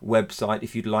Weekly website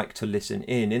if you'd like to listen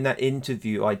in. In that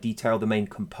interview I detail the main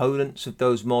components of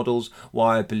those models,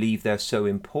 why I believe they're so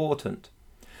important.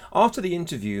 After the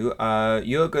interview,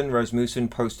 Jürgen Rasmussen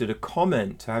posted a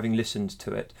comment, having listened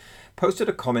to it,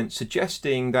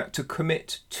 suggesting that to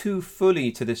commit too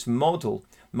fully to this model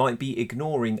might be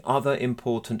ignoring other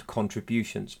important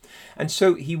contributions. And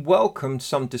so he welcomed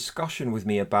some discussion with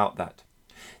me about that.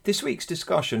 This week's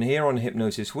discussion here on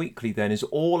Hypnosis Weekly then is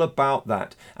all about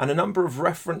that, and a number of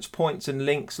reference points and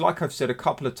links, like I've said a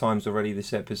couple of times already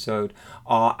this episode,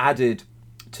 are added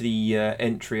to the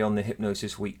entry on the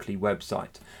Hypnosis Weekly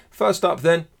website. First up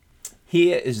then,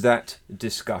 here is that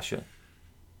discussion.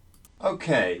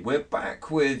 Okay, we're back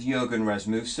with Jürgen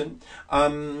Rasmussen.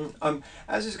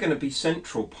 As is going to be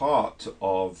central part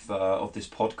of this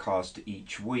podcast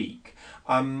each week,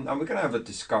 and we're going to have a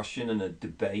discussion and a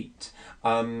debate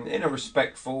in a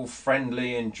respectful,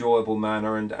 friendly, enjoyable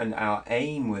manner, and our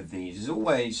aim with these is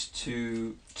always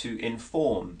to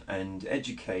inform and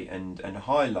educate and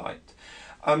highlight.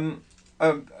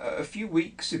 A few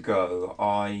weeks ago,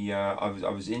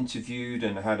 I was interviewed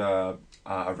and had a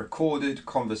recorded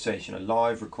conversation, a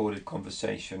live recorded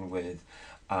conversation with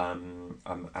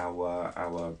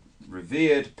our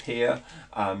revered peer,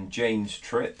 James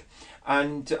Tripp,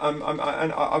 and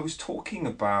I was talking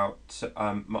about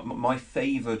my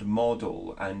favoured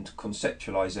model and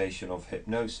conceptualisation of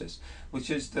hypnosis,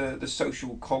 which is the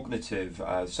socio-cognitive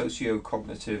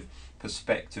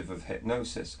perspective of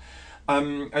hypnosis.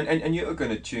 And you're going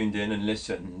to tuned in and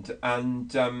listened and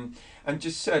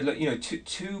just said, look,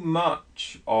 too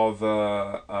much of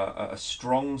a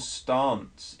strong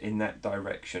stance in that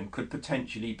direction could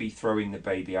potentially be throwing the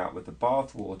baby out with the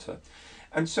bathwater.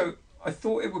 And so I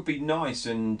thought it would be nice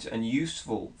and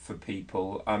useful for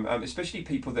people, especially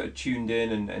people that are tuned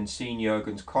in and seen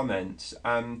Jürgen's comments,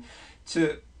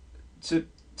 to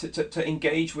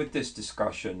engage with this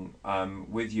discussion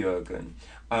with Jürgen,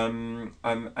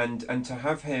 and to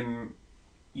have him,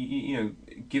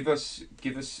 give us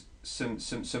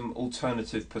some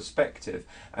alternative perspective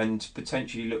and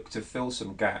potentially look to fill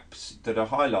some gaps that are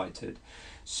highlighted.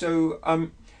 So,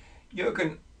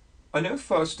 Jürgen, I know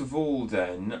first of all,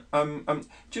 then,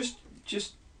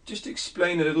 just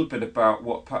explain a little bit about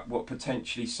what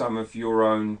potentially some of your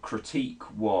own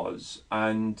critique was,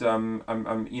 and some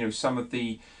of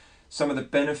the some of the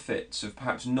benefits of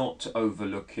perhaps not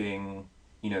overlooking,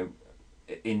 you know,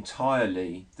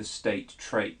 entirely the state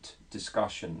trait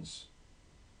discussions?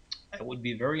 I would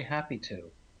be very happy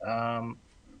to. Um,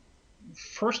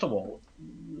 First of all,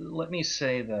 let me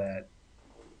say that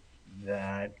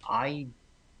I'm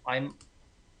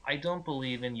I don't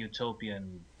believe in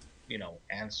utopian,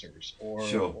 answers,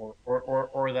 Sure.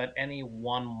 or that any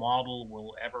one model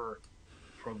will ever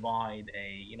provide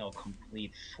a,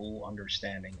 complete full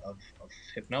understanding of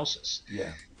hypnosis.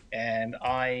 Yeah. And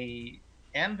I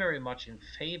am very much in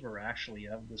favor, actually,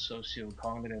 of the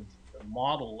socio-cognitive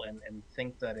model, and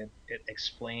think that it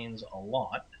explains a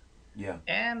lot. Yeah.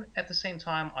 And at the same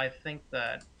time, I think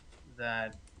that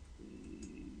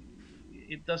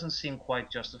it doesn't seem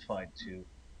quite justified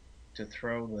to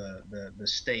throw the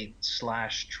state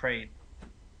slash trait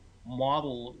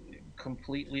model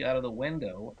completely out of the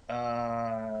window.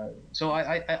 So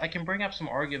I can bring up some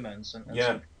arguments and Yeah.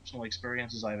 some personal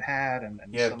experiences I've had, and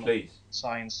Yeah. some of Please.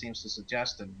 science seems to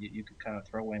suggest, and you could kind of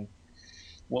throw in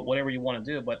whatever you want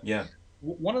to do. But Yeah.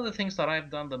 one of the things that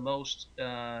I've done the most,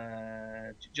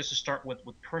 just to start with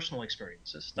personal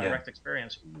experiences, Yeah. direct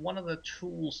experience, one of the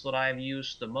tools that I've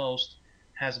used the most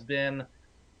has been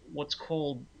what's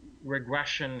called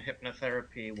regression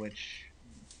hypnotherapy, which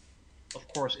of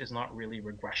course is not really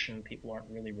regression. People aren't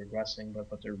really regressing,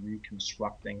 but they're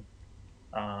reconstructing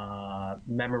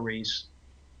memories.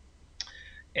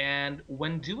 And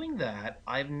when doing that,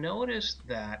 I've noticed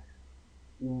that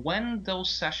when those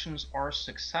sessions are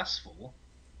successful,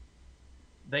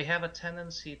 they have a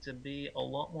tendency to be a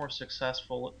lot more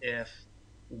successful if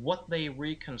what they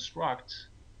reconstruct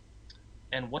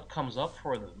and what comes up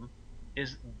for them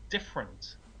is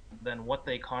different than what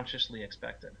they consciously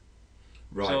expected.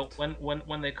 So Right.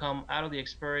 when they come out of the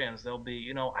experience, they'll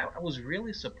be, I was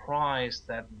really surprised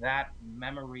that that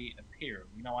memory appeared.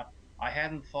 I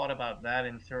hadn't thought about that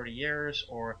in 30 years,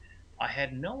 or I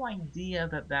had no idea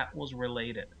that that was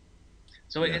related.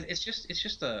 So Yeah. it's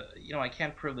just a, I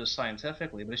can't prove this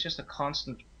scientifically, but it's just a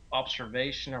constant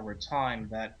observation over time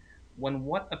that when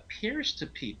what appears to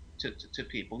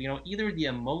people, either the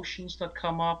emotions that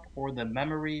come up or the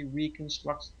memory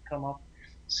reconstructs that come up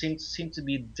seem to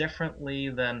be differently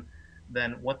than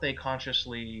what they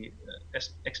consciously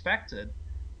expected.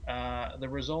 The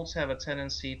results have a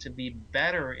tendency to be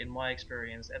better, in my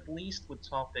experience, at least with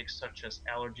topics such as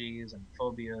allergies and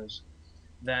phobias,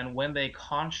 than when they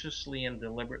consciously and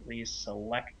deliberately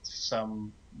select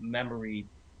some memory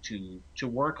to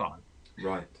work on,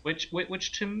 Right.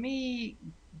 which to me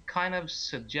kind of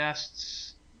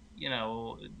suggests,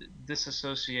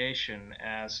 disassociation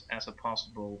as a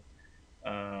possible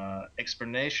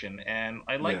explanation. And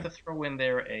I'd like Yeah. to throw in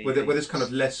there With this kind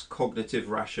of less cognitive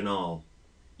rationale.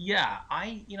 yeah,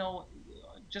 I,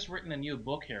 just written a new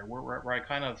book here where I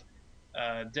kind of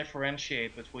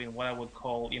differentiate between what I would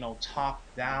call,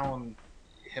 top-down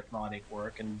hypnotic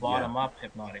work and Yeah. bottom-up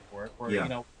hypnotic work, where,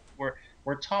 Yeah.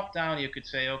 where top-down you could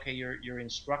say, okay, you're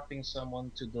instructing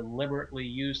someone to deliberately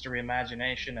use their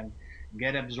imagination and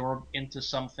get absorbed into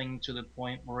something to the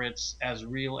point where it's as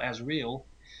real.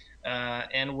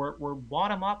 And where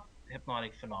bottom-up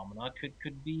hypnotic phenomena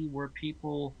could be where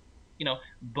people,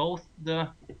 both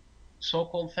the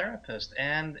so-called therapist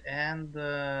and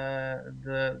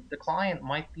the client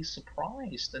might be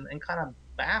surprised and kind of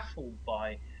baffled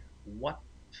by what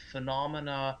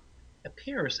phenomena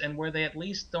appears, and where they at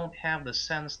least don't have the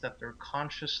sense that they're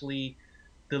consciously,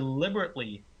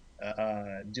 deliberately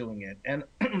doing it. And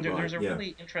Right. there's a Yeah.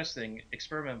 really interesting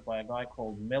experiment by a guy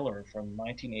called Miller from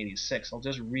 1986. I'll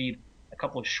just read a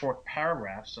couple of short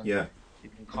paragraphs, and Yeah. you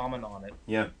can comment on it,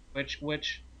 Yeah.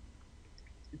 which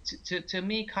to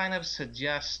me kind of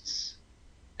suggests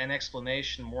an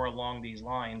explanation more along these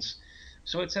lines.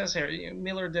 So it says here,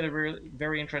 Miller did a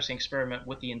very interesting experiment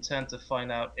with the intent to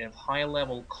find out if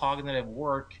high-level cognitive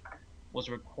work was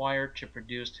required to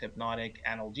produce hypnotic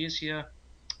analgesia.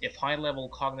 If high-level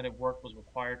cognitive work was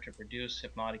required to produce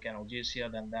hypnotic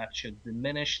analgesia, then that should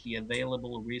diminish the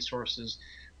available resources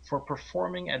for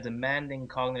performing a demanding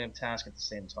cognitive task at the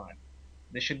same time.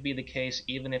 This should be the case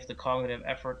even if the cognitive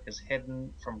effort is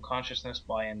hidden from consciousness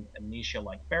by an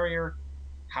amnesia-like barrier.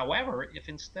 However, if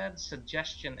instead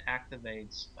suggestion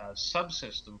activates a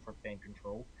subsystem for pain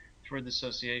control through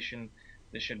dissociation,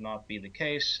 this should not be the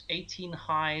case. 18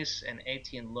 highs and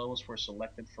 18 lows were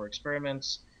selected for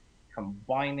experiments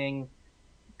combining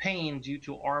pain due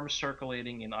to arms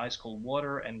circulating in ice cold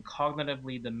water and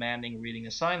cognitively demanding reading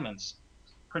assignments.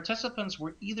 Participants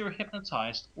were either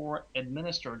hypnotized or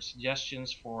administered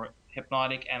suggestions for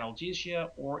hypnotic analgesia,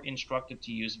 or instructed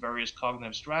to use various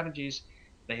cognitive strategies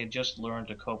they had just learned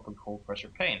to cope with cold pressure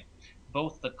pain.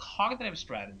 both the cognitive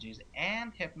strategies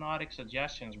and hypnotic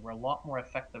suggestions were a lot more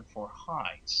effective for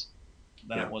highs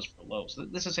than it Yeah. was for lows. So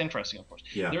this is interesting, of course.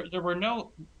 Yeah. There were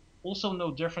also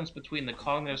no difference between the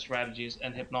cognitive strategies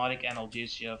and hypnotic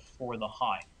analgesia for the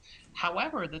high.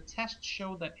 However, the test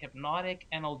showed that hypnotic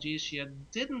analgesia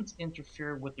didn't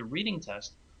interfere with the reading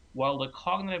test, while the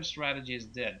cognitive strategies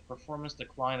did. Performance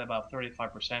declined about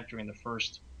 35% during the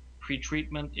first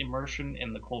pre-treatment immersion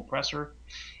in the cold pressor.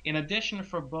 In addition,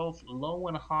 for both low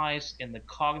and highs in the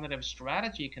cognitive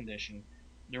strategy condition,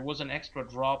 there was an extra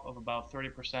drop of about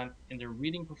 30% in their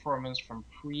reading performance from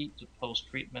pre to post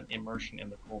treatment immersion in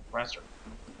the cold pressor.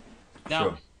 Now,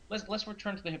 Sure. let's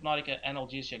return to the hypnotic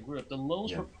analgesia group. The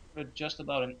lows Yeah. reported just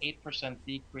about an 8%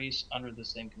 decrease under the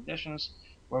same conditions.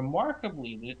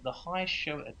 Remarkably, the highs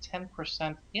showed a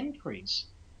 10% increase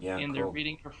Yeah. in their Cool.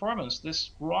 reading performance. This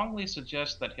strongly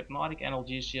suggests that hypnotic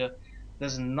analgesia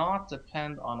does not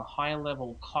depend on high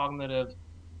level cognitive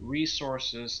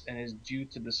resources and is due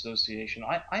to dissociation.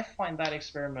 I find that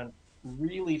experiment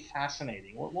really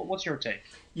fascinating. What's your take?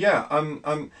 Yeah, I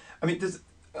mean, there's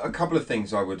a couple of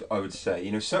things I would say.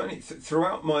 You know, certainly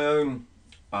throughout my own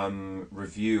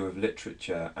review of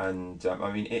literature, and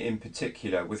I mean, in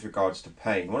particular with regards to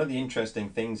pain, one of the interesting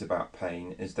things about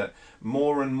pain is that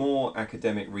more and more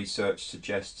academic research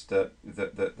suggests that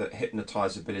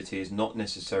hypnotizability is not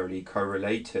necessarily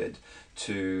correlated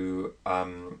to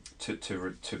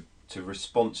to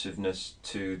responsiveness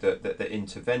to the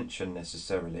intervention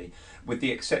necessarily, with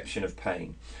the exception of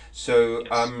pain. So,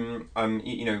 Yes.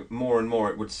 you know, more and more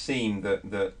it would seem that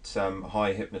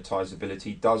high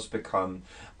hypnotizability does become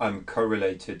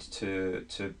correlated to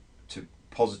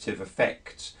positive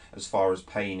effects as far as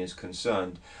pain is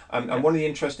concerned. And Yeah. one of the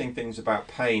interesting things about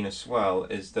pain as well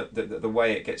is that the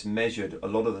way it gets measured a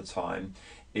lot of the time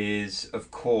is,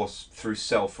 of course, through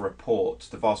self-report.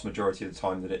 The vast majority of the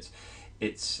time that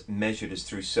it's measured as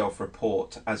through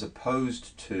self-report, as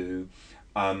opposed to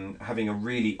having a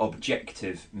really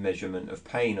objective measurement of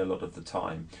pain a lot of the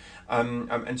time.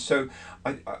 And so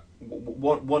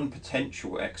one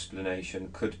potential explanation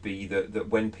could be that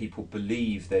when people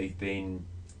believe they've been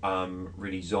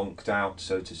really zonked out,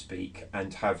 so to speak,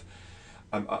 and have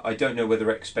I don't know whether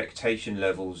expectation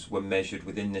levels were measured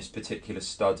within this particular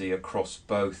study across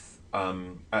both,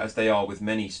 as they are with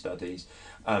many studies.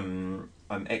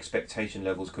 Expectation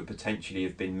levels could potentially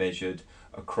have been measured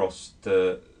across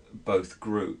the both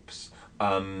groups,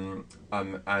 and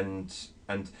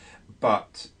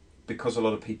but because a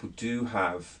lot of people do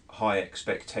have high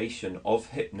expectation of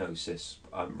hypnosis,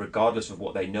 regardless of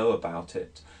what they know about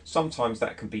it, sometimes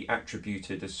that can be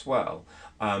attributed as well.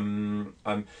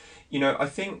 You know, I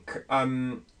think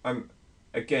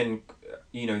again,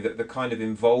 you know, the kind of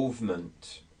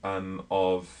involvement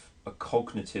of a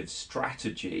cognitive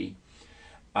strategy.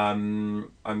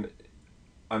 Um, um,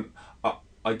 um,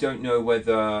 I don't know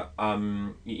whether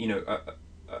you know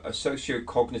a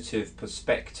socio-cognitive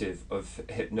perspective of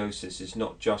hypnosis is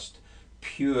not just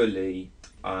purely.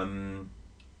 I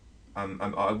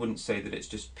wouldn't say that it's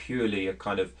just purely a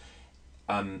kind of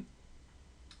um,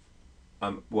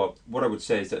 well, what I would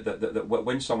say is that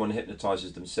when someone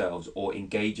hypnotizes themselves or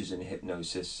engages in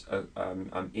hypnosis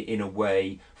in a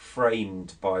way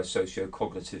framed by a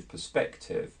socio-cognitive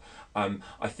perspective,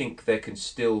 I think there can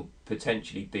still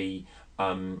potentially be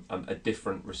a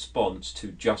different response to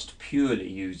just purely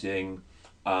using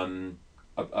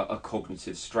a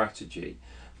cognitive strategy.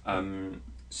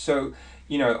 So,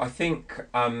 you know, I think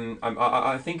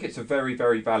I think it's a very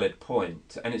valid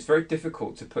point, and it's very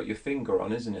difficult to put your finger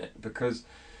on, isn't it? Because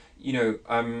you know,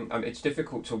 it's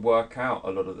difficult to work out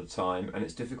a lot of the time, and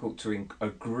it's difficult to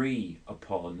agree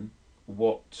upon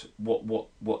what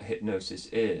hypnosis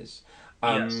is,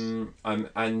 Yes.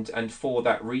 and for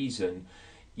that reason,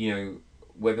 you know,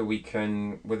 whether we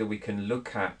can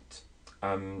look at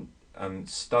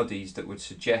studies that would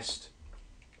suggest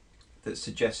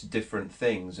different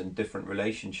things and different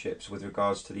relationships with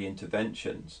regards to the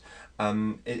interventions,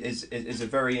 is a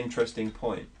very interesting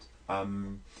point.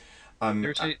 Um, um,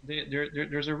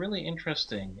 There's a really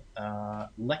interesting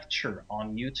lecture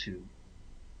on YouTube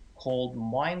called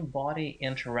Mind Body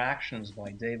Interactions by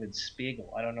David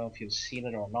Spiegel. I don't know if you've seen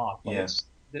it or not, but yeah,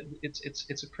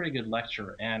 it's a pretty good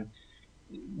lecture. And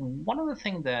one of the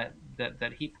things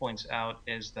that he points out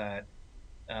is that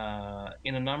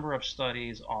in a number of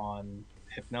studies on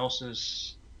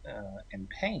hypnosis and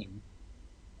pain,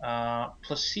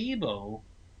 placebo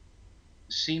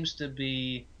seems to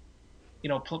be,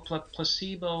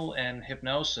 placebo and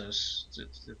hypnosis,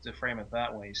 to frame it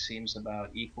that way, seems about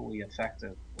equally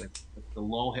effective with the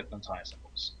low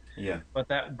hypnotizables. yeah, But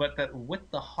that with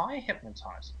the high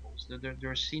hypnotizables, symptoms.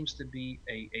 There seems to be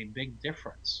a big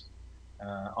difference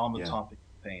on the Yeah. topic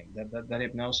of pain. That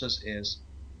hypnosis is,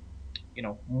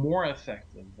 more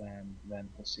effective than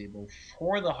placebo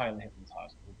for the highly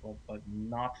hypnotizable, but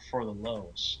not for the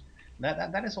lows.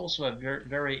 That is also a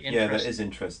very Yeah, that interesting. is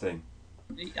interesting.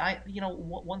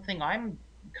 One thing I'm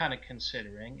kind of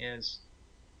considering is,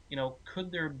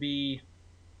 could there be,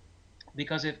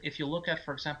 because if you look at,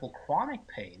 for example, chronic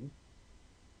pain,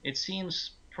 it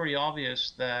seems pretty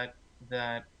obvious that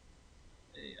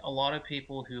a lot of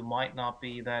people who might not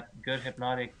be that good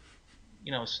hypnotic,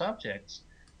 subjects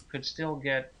could still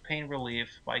get pain relief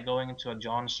by going into a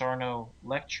John Sarno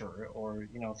lecture, or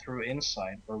through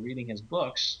Insight, or reading his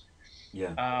books.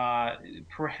 Yeah. uh,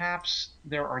 Perhaps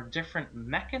there are different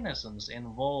mechanisms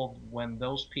involved when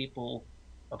those people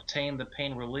obtain the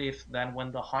pain relief than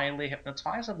when the highly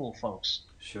hypnotizable folks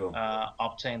Sure.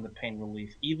 obtain the pain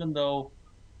relief, even though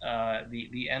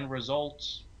the end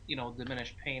result,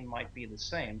 diminished pain, might be the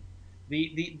same.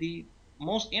 The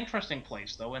most interesting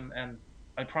place, though, and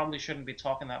I probably shouldn't be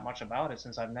talking that much about it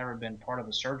since I've never been part of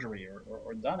a surgery,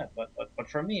 or done it, but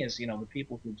for me is, the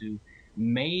people who do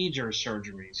major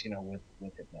surgeries,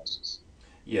 with hypnosis.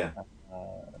 Yeah.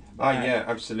 That Yeah,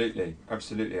 absolutely,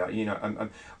 absolutely.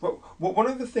 Well, one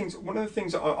of the things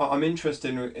I'm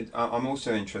interested in, I'm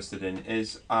also interested in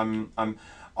is, I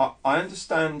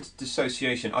understand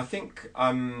dissociation. I think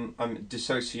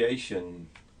dissociation,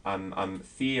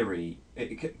 theory,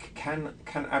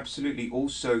 can absolutely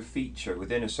also feature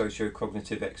within a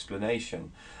socio-cognitive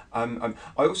explanation. I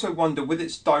also wonder, with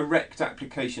its direct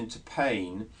application to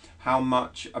pain, how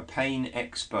much a pain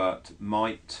expert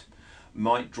might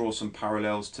draw some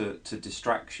parallels to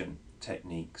distraction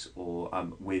techniques, or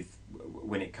with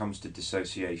when it comes to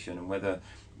dissociation, and whether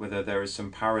there is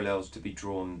some parallels to be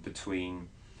drawn between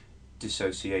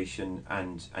dissociation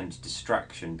and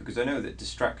distraction, because I know that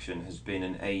distraction has been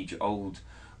an age old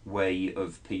way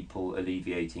of people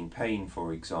alleviating pain,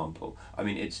 for example. I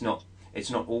mean, it's not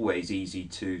always easy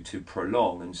to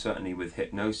prolong, and certainly with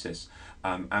hypnosis,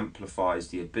 amplifies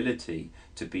the ability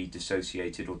to be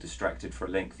dissociated or distracted for a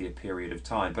lengthier period of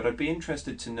time. But I'd be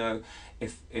interested to know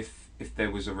if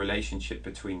there was a relationship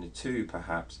between the two,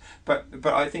 perhaps. But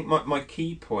I think my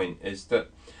key point is that,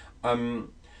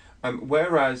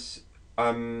 whereas,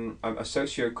 a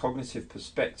socio-cognitive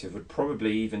perspective would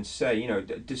probably even say,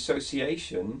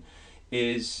 dissociation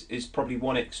is probably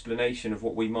one explanation of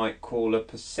what we might call a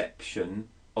perception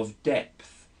of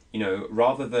depth.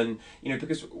 Rather than,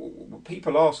 because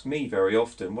people ask me very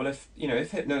often, well, if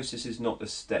hypnosis is not a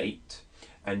state,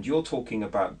 and you're talking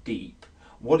about deep,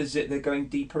 what is it they're going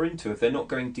deeper into if they're not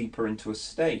going deeper into a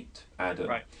state, Adam?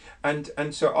 Right.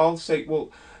 And so I'll say,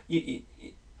 well, it's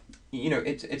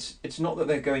not that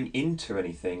they're going into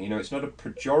anything. It's not a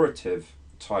pejorative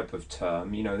type of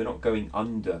term. They're not going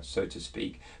under, so to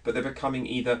speak, but they're becoming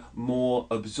either more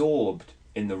absorbed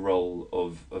in the role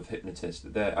of hypnotist,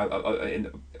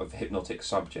 of hypnotic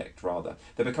subject, rather.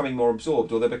 They're becoming more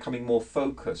absorbed, or they're becoming more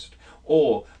focused,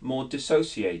 or more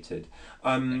dissociated.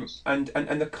 Yes. And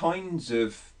the kinds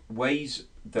of ways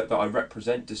that I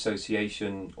represent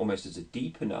dissociation almost as a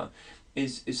deepener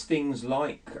is things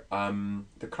like,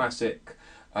 the classic,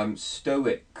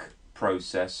 Stoic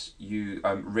process you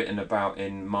written about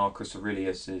in Marcus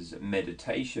Aurelius's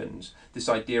Meditations. This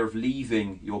idea of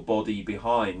leaving your body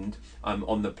behind,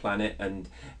 on the planet, and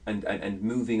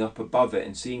moving up above it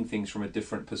and seeing things from a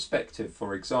different perspective.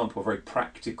 For example, a very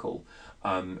practical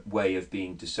way of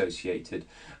being dissociated,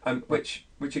 which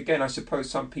again I suppose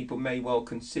some people may well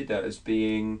consider as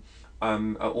being,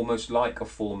 almost like a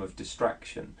form of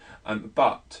distraction,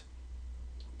 but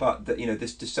that,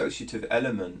 this dissociative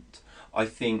element, I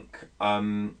think,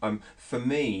 for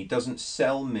me, doesn't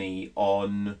sell me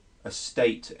on a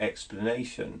state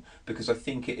explanation, because I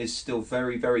think it is still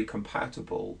very, very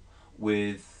compatible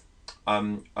with,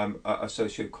 a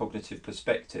socio-cognitive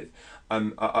perspective.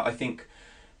 I think,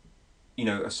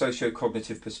 a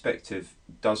socio-cognitive perspective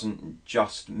doesn't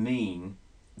just mean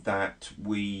that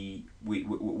we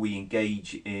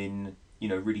engage in,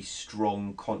 really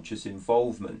strong conscious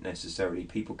involvement necessarily.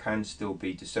 People can still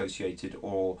be dissociated,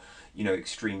 or,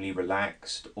 extremely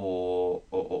relaxed, or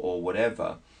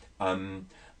whatever. But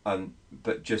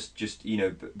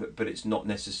but it's not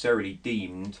necessarily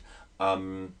deemed,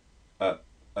 a,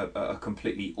 a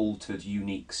completely altered,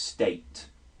 unique state.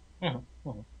 Mhm,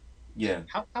 mhm. Yeah.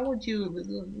 How would you,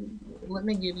 let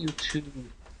me give you two.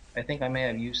 I think I may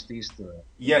have used these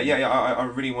Yeah, the yeah, yeah. I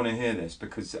really want to hear this,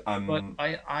 because, but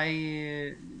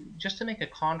I just to make a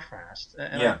contrast,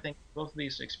 and I yeah, think both of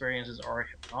these experiences are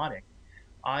hypnotic.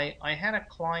 I had a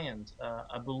client,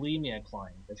 a bulimia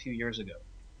client, a few years ago,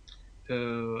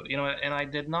 who, and I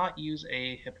did not use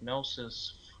a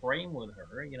hypnosis frame with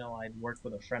her. I'd worked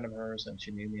with a friend of hers, and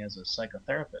she knew me as a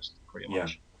psychotherapist, pretty Yeah.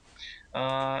 much.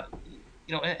 Uh,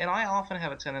 and I often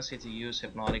have a tendency to use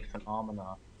hypnotic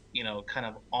phenomena, kind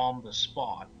of on the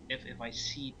spot. If I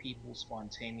see people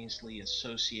spontaneously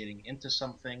associating into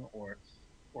something, or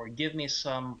give me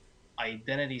some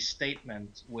identity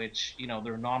statement, which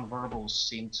their nonverbals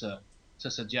seem to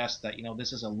suggest that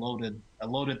this is a loaded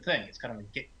thing. It's kind of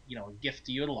a gift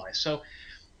to utilize.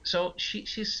 So she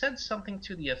said something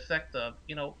to the effect of,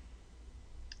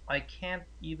 I can't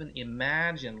even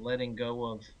imagine letting go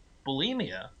of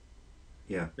bulimia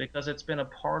Yeah. because it's been a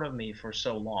part of me for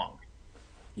so long.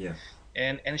 Yeah.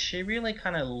 And she really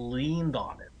kind of leaned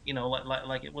on it,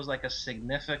 like it was like a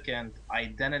significant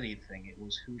identity thing. It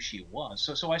was who she was.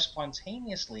 So I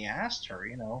spontaneously asked her,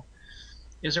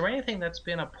 is there anything that's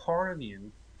been a part of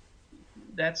you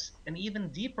that's an even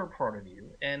deeper part of you,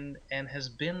 and has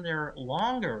been there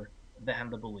longer than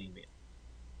the bulimia?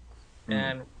 Mm.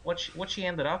 And what she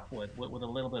ended up with a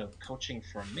little bit of coaching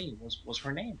from me was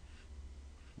her name.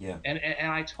 Yeah. And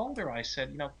I told her, I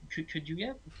said, could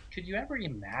you ever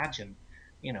imagine,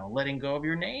 letting go of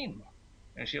your name?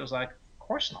 And she was like, of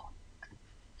course not.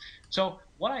 So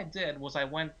what I did was I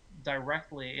went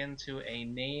directly into a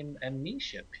name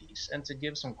amnesia piece. And to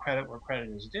give some credit where credit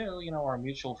is due, our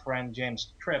mutual friend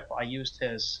James Tripp, I used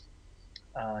his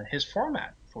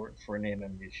format for name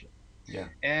amnesia, Yeah.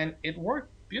 and it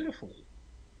worked beautifully.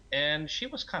 And she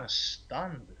was kind of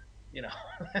stunned, you know,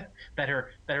 that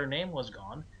her name was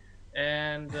gone.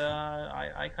 And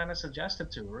I kind of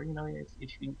suggested to her,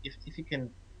 if you can,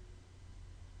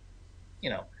 you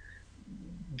know,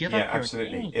 give Yeah, up your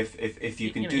absolutely. name, If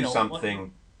you can you do know what,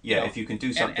 something, you yeah, know, if you can do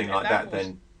and something and, and like that that, was,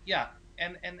 then yeah.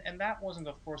 And that wasn't,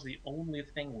 of course, the only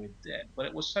thing we did, but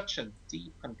it was such a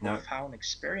deep and no, profound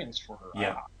experience for her.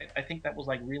 yeah, I think that was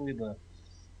like really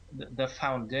the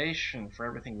foundation for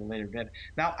everything we later did.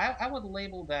 Now, I would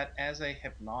label that as a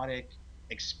hypnotic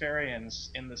experience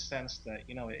in the sense that,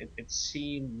 it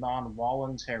seemed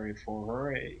non-voluntary for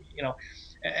her.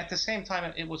 At the same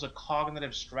time, it was a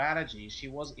cognitive strategy. She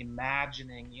was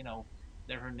imagining,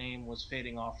 that her name was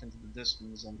fading off into the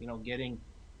distance, and, getting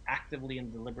actively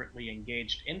and deliberately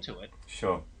engaged into it.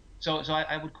 sure, So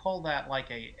I would call that like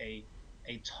a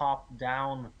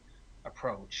top-down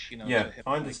approach, yeah, to I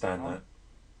hypnotic understand phenomena.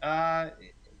 that. Uh,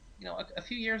 a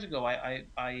few years ago,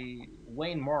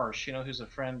 Wayne Marsh, who's a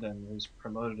friend and who's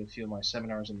promoted a few of my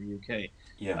seminars in the UK.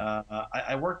 Yeah,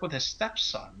 I worked with his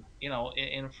stepson,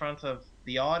 in front of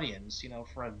the audience,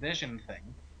 for a vision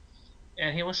thing,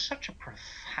 and he was such a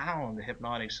profound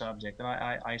hypnotic subject. And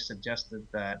I suggested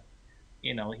that,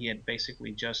 he had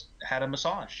basically just had a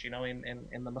massage,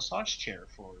 in the massage chair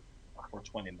for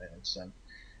 20 minutes,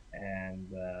 and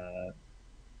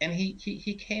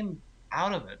he came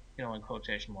out of it, in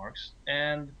quotation marks,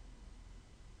 and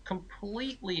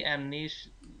completely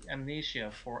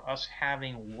amnesia for us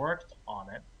having worked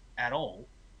on it at all.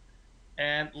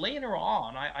 And later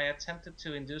on, I attempted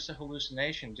to induce a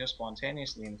hallucination just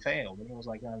spontaneously and failed. And he was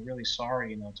like, "I'm really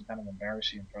sorry, to kind of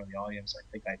embarrass you in front of the audience. I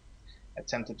think I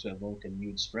attempted to evoke a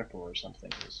nude stripper or something."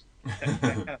 It was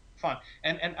kind of fun.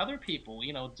 And other people,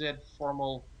 did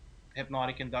formal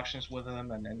hypnotic inductions with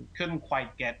him, and couldn't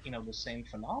quite get, the same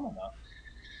phenomena.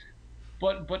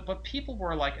 But people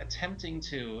were like attempting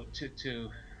to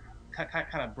kind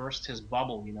of burst his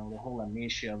bubble, the whole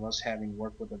amnesia of us having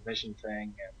worked with the vision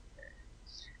thing.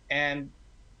 And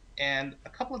and a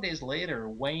couple of days later,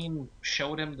 Wayne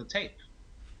showed him the tape.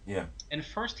 yeah, And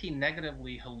first he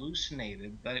negatively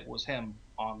hallucinated that it was him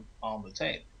on the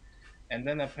tape. And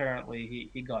then apparently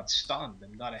he got stunned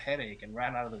and got a headache and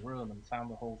ran out of the room and found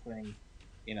the whole thing,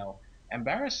 you know,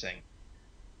 embarrassing.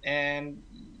 And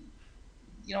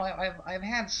I've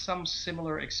had some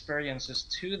similar experiences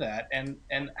to that, and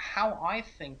how I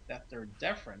think that they're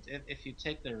different, if you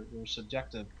take their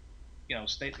subjective,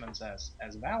 statements as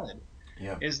valid,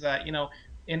 yeah, is that,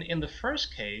 in the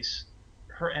first case,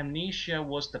 her amnesia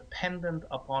was dependent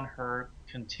upon her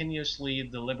continuously,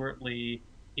 deliberately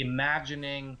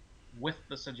imagining with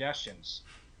the suggestions,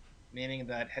 meaning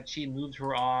that had she moved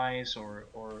her eyes, or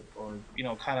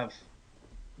kind of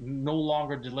no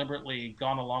longer deliberately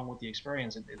gone along with the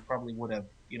experience, it probably would have,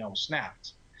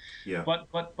 snapped. yeah, But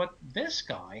this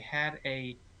guy had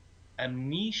a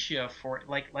amnesia for,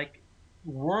 like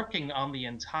working on the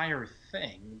entire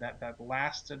thing that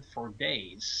lasted for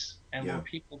days, and where yeah,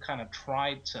 people kind of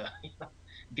tried to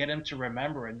get him to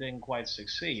remember and didn't quite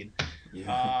succeed.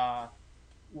 yeah, uh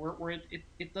where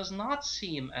it does not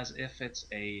seem as if it's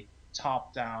a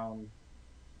top down,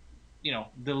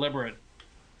 deliberate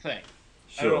thing.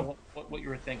 I don't know Sure. what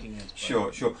your thinking is, but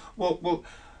Sure. Sure. Well.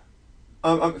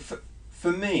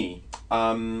 For me,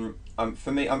 I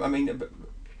mean,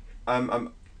 I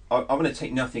want to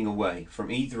take nothing away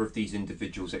from either of these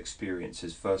individuals'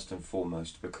 experiences first and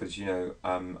foremost, because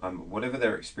whatever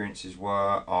their experiences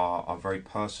were are very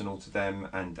personal to them,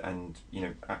 and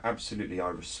absolutely I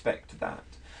respect that.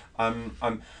 Um,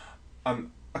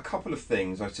 a couple of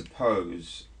things, I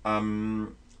suppose.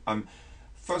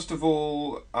 First of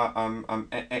all,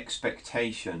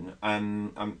 expectation.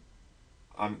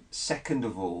 Second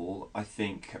of all, I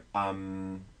think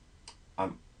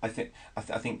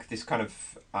this kind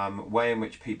of way in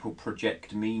which people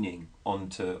project meaning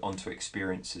onto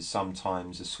experiences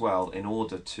sometimes as well, in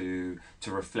order to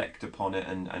reflect upon it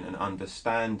and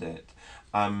understand it.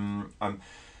 Um, um,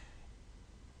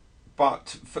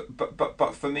 but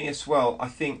for me as well, I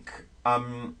think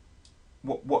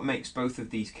what makes both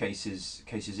of these cases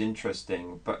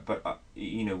interesting,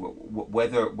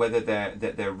 whether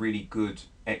they're really good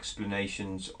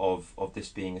explanations of this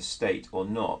being a state or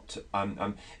not,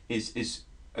 is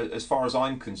as far as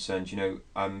I'm concerned,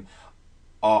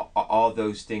 are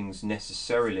those things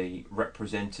necessarily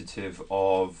representative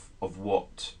of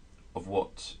what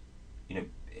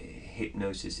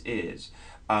hypnosis is?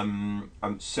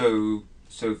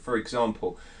 So for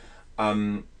example,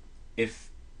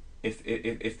 if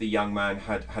if the young man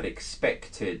had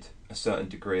expected a certain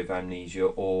degree of amnesia,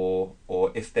 or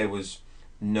if there was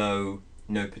no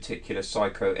particular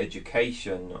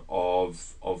psychoeducation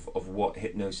of what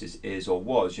hypnosis is or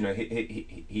was,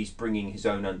 he's bringing his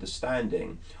own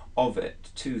understanding of it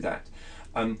to that.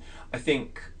 I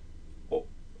think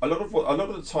a lot of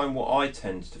the time, what I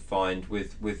tend to find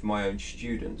with my own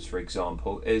students, for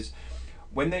example, is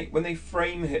when they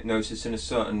frame hypnosis in a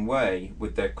certain way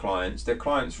with their clients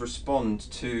respond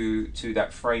to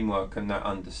that framework and that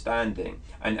understanding.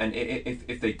 And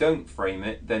if they don't frame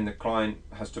it, then the client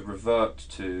has to revert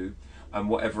to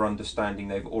whatever understanding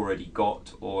they've already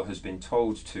got or has been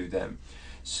told to them.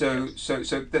 So yes,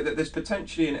 there's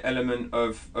potentially an element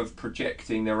of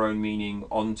projecting their own meaning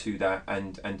onto that,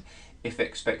 and if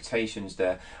expectations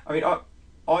there. I mean, I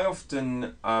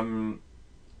often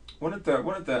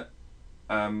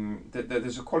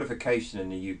there's a qualification in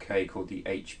the UK called the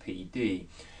HPD,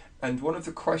 and one of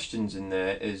the questions in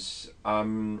there is,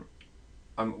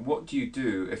 what do you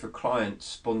do if a client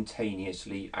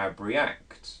spontaneously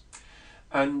abreacts?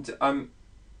 And I,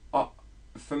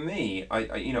 for me,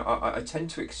 I tend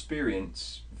to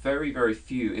experience very, very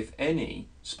few, if any,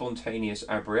 spontaneous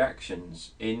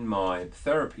abreactions in my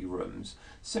therapy rooms,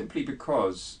 simply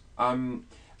because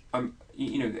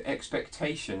the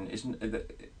expectation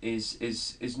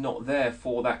is not there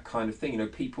for that kind of thing.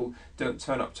 People don't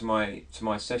turn up to my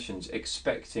sessions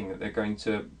expecting that they're going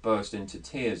to burst into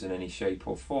tears in any shape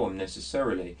or form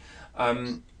necessarily.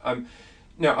 yes,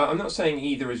 Now, I'm not saying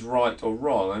either is right or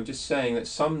wrong. I'm just saying that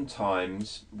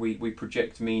sometimes we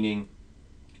project meaning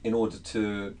in order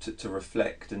to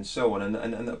reflect and so on,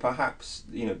 and that perhaps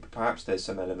there's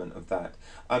some element of that.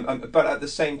 But at the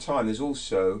same time, there's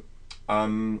also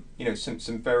some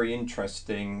very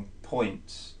interesting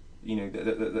points,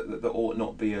 that ought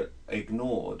not be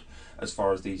ignored as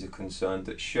far as these are concerned,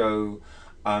 that show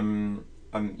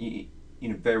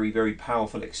very, very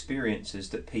powerful experiences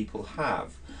that people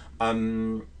have.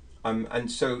 And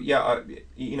so, yeah,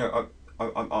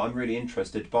 I'm really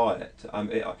interested by it.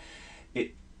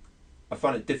 It I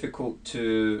find it difficult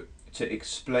to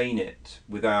explain it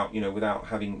without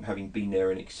having been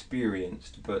there and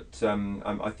experienced. But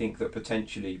I think that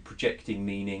potentially projecting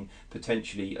meaning,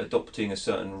 potentially adopting a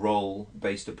certain role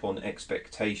based upon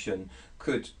expectation,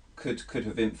 could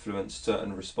have influenced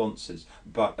certain responses.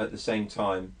 But at the same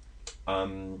time,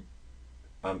 um,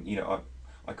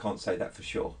 I can't say that for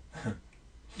sure.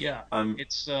 yeah. um,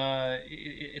 It's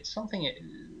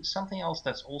something else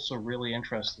that's also really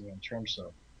interesting in terms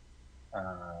of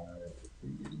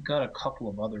got a couple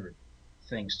of other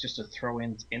things just to throw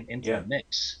into the yeah,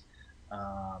 mix,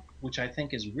 which I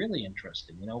think is really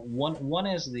interesting. One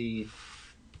is the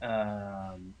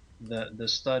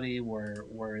study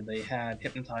where they had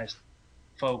hypnotized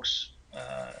folks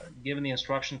given the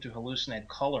instruction to hallucinate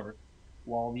color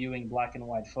while viewing black and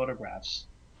white photographs,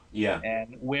 yeah,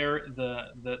 and where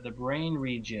the brain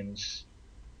regions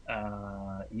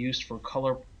used for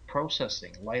color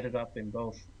processing lighted up in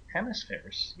both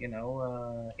hemispheres, yeah,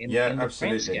 in the brain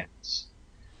absolutely. scans,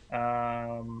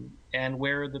 and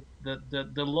where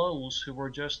the lows who were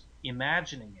just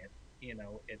imagining it,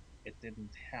 it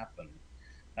didn't happen.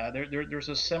 There's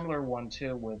a similar one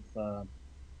too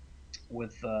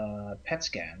with PET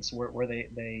scans where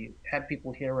they had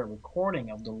people hear a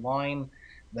recording of the line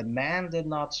The man did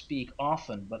not speak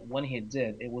often, but when he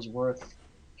did, it was worth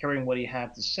hearing what he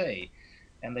had to say.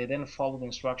 And they then followed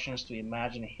instructions to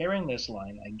imagine hearing this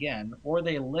line again, or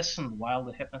they listened while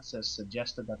the hypnotist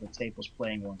suggested that the tape was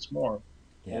playing once more,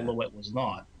 Yeah. although it was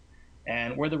not.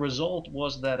 And where the result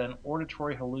was that an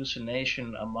auditory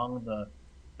hallucination among the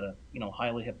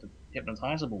highly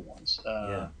hypnotizable ones.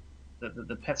 Yeah.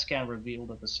 The PET scan revealed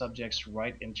that the subject's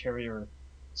right anterior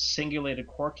cingulated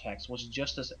cortex was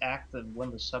just as active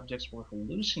when the subjects were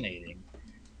hallucinating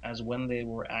as when they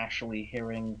were actually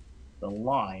hearing the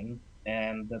line,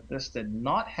 and that this did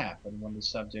not happen when the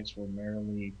subjects were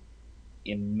merely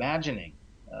imagining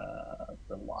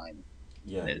the line.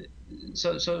 Yeah.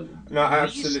 So No, these,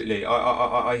 absolutely.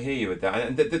 I hear you with that,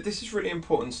 and this is really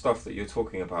important stuff that you're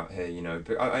talking about here. You know,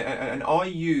 but and I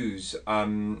use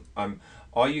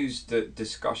the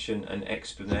discussion and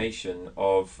explanation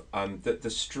of the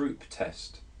Stroop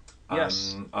test,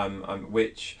 yes,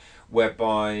 which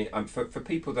whereby for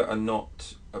people that are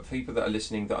not people that are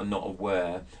listening that are not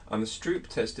aware, the Stroop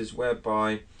test is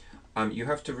whereby you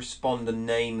have to respond and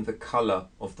name the colour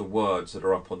of the words that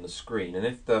are up on the screen. And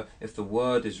if the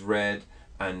word is red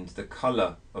and the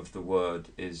colour of the word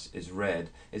is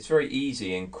red, it's very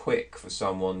easy and quick for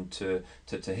someone to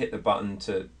hit the button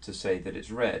to say that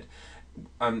it's red.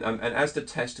 And as the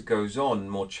test goes on,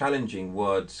 more challenging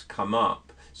words come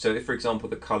up. So if, for example,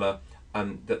 the colour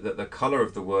the colour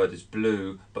of the word is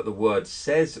blue, but the word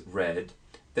says red,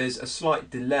 there's a slight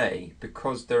delay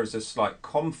because there is a slight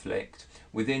conflict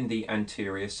within the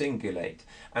anterior cingulate.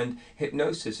 And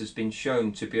hypnosis has been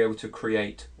shown to be able to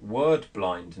create word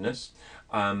blindness.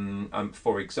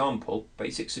 For example,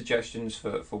 basic suggestions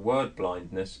for word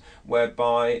blindness,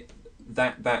 whereby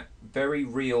that very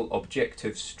real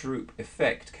objective Stroop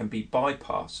effect can be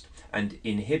bypassed and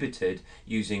inhibited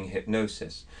using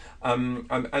hypnosis. And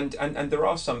there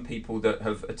are some people that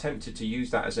have attempted to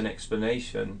use that as an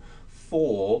explanation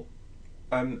for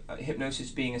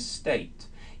hypnosis being a state.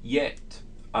 Yet,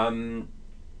 you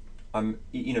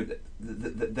know,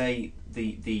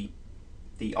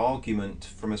 the argument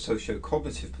from a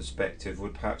socio-cognitive perspective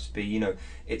would perhaps be, you know,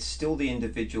 it's still the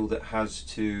individual that has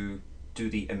to do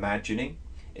the imagining.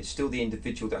 It's still the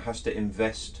individual that has to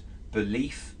invest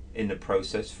belief in the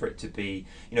process for it to be,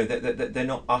 you know, that they're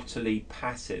not utterly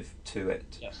passive to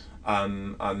it. yes.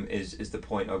 Is the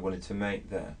point I wanted to make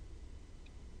there.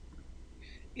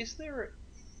 Is there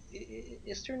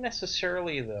is there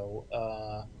necessarily though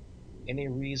any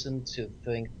reason to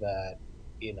think that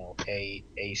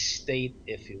a state,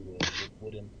 if you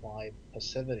would imply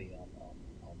passivity on the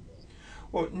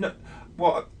Well, no,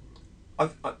 well,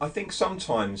 I think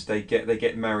sometimes they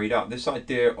get married up. This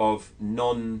idea of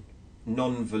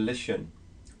non-volition,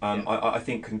 yeah I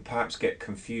think can perhaps get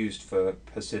confused for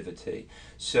passivity.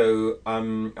 So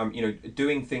you know,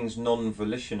 doing things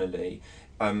non-volitionally.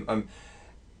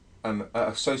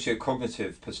 A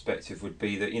socio-cognitive perspective would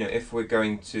be that, you know, if we're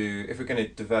going to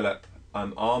develop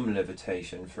arm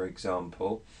levitation, for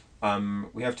example,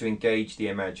 we have to engage the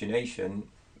imagination,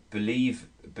 believe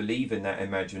in that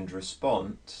imagined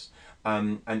response,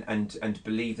 and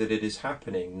believe that it is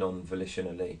happening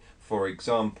non-volitionally, for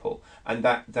example, and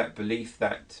that belief,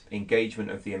 that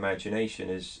engagement of the imagination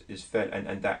is felt,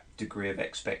 and that degree of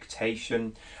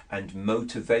expectation and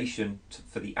motivation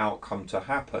for the outcome to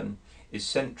happen is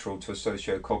central to a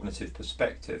socio-cognitive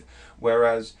perspective.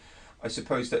 Whereas I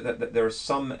suppose that there are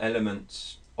some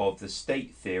elements of the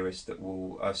state theorist that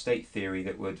will state theory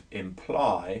that would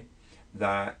imply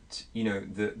that, you know,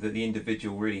 the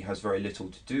individual really has very little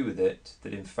to do with it.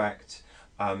 That in fact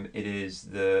it is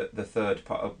the third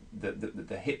part of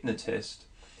the hypnotist.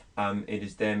 It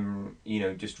is them, you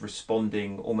know, just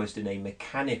responding almost in a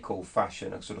mechanical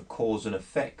fashion, a sort of cause and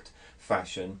effect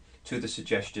fashion, to the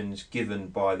suggestions given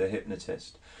by the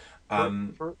hypnotist.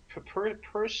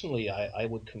 Personally, I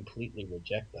would completely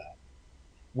reject that.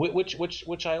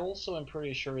 Which I also am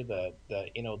pretty sure that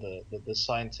the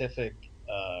scientific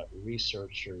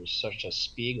researchers such as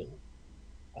Spiegel,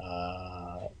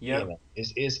 Yeah,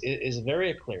 is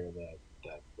very clear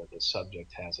that the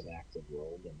subject has an active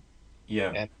role,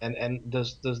 yeah, and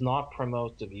does not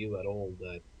promote the view at all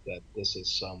that this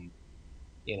is some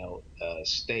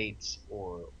state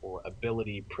or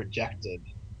ability projected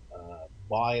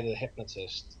by the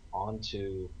hypnotist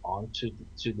onto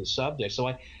to the subject. So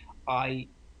I I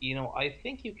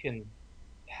think you can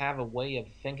have a way of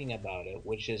thinking about it,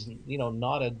 which is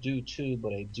not a do to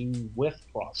but a do with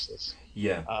process,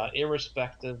 yeah,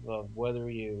 irrespective of whether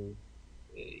you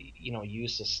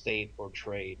use a state or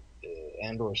trait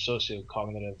and or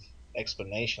socio-cognitive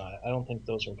explanation. I don't think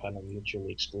those are kind of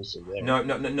mutually exclusive there. No,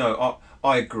 no, no, no.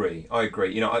 I agree. I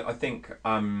agree. You know, I think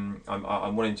I'm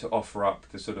wanting to offer up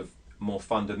the sort of more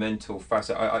fundamental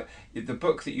facet. The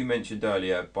book that you mentioned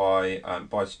earlier by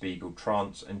Spiegel,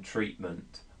 Trance and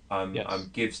Treatment, Yes.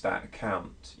 gives that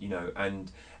account. You know,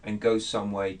 and goes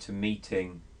some way to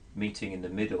meeting in the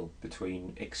middle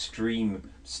between extreme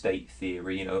state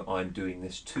theory. You know, I'm doing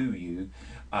this to you,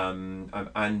 and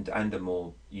a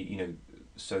more you know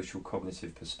social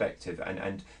cognitive perspective,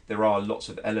 and there are lots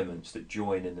of elements that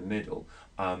join in the middle.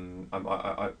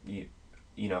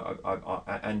 You know,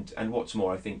 and what's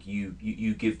more, I think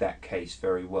you give that case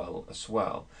very well as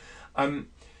well. Um,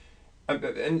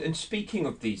 and speaking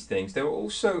of these things, there were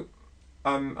also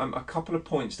a couple of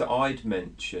points that I'd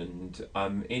mentioned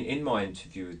in my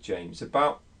interview with James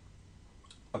about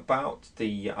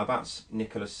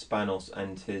Nicholas Spanos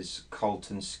and his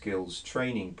Colton Skills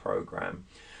training program.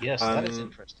 Yes, that is Um,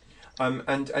 interesting.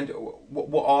 and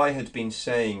what I had been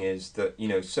saying is that you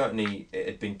know certainly it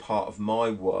had been part of my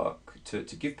work to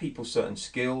give people certain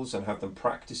skills and have them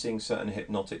practicing certain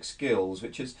hypnotic skills,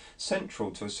 which is central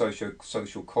to a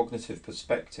social cognitive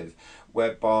perspective,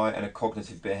 whereby and a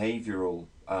cognitive behavioural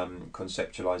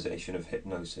conceptualization of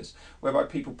hypnosis, whereby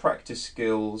people practice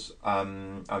skills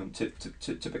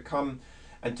to become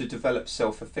and to develop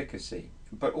self efficacy,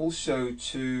 but also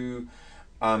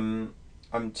um,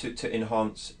 to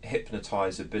enhance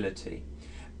hypnotizability.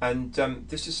 And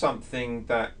this is something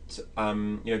that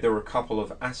you know there were a couple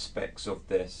of aspects of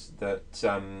this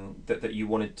that you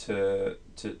wanted to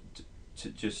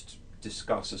just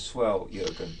discuss as well,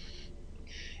 Jürgen.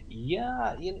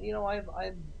 Yeah,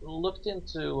 I've looked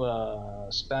into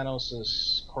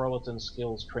Spanos's Carleton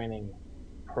Skills Training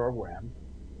program,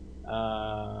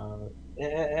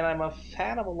 and I'm a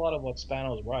fan of a lot of what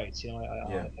Spanos writes. Yeah,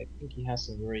 I think he has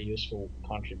some very useful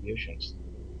contributions.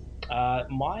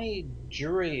 My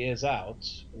jury is out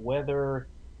whether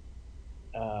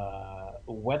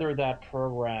that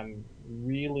program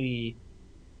really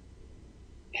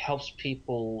helps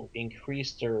people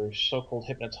increase their so-called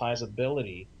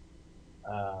hypnotizability,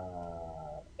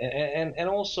 and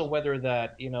also whether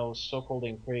that so-called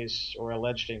increase or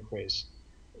alleged increase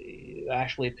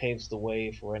actually paves the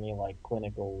way for any like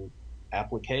clinical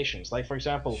applications. Like for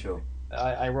example, sure.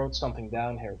 I wrote something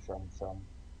down here from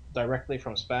directly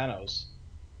from Spanos.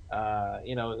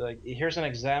 Like here's an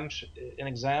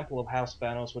example of how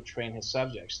Spanos would train his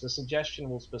subjects. The suggestion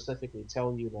will specifically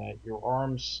tell you that your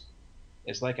arms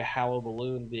is like a hollow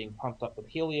balloon being pumped up with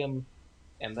helium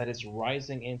and that is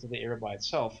rising into the air by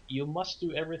itself. You must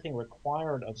do everything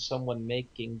required of someone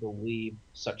making believe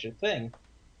such a thing.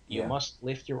 You Yeah, must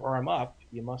lift your arm up.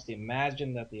 You must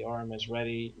imagine that the arm is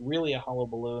ready, really a hollow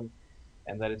balloon,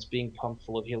 and that it's being pumped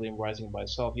full of helium rising by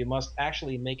itself. You must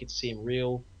actually make it seem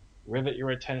real. Rivet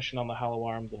your attention on the hollow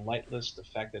arm, the lightless, the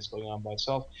fact that it's going on by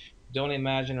itself. Don't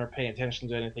imagine or pay attention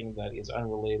to anything that is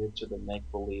unrelated to the make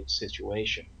believe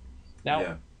situation. Now,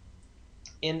 yeah,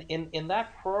 in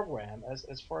that program,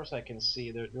 as far as I can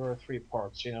see, there are three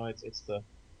parts. It's the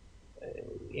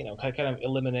kind of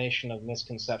elimination of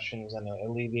misconceptions and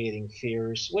alleviating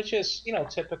fears, which is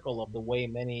typical of the way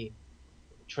many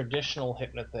traditional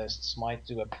hypnotists might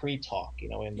do a pre-talk, in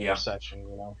their yeah, session.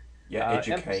 yeah.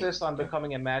 Educate. Emphasis on Yeah,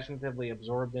 becoming imaginatively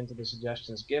absorbed into the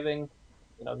suggestions giving.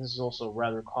 This is also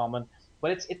rather common,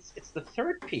 but it's the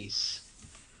third piece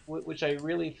which I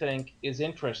really think is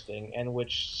interesting and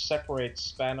which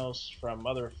separates Spanos from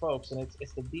other folks, and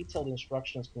it's the detailed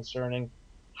instructions concerning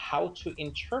how to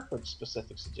interpret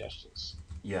specific suggestions,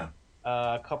 yeah,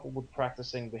 coupled with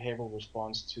practicing behavioral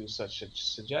response to such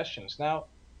suggestions. Now,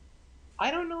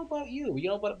 I don't know about you,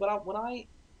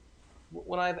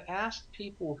 when I've asked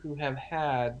people who have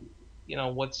had,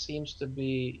 what seems to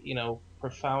be,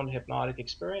 profound hypnotic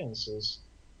experiences,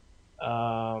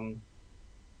 um,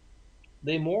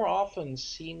 they more often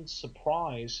seem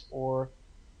surprised or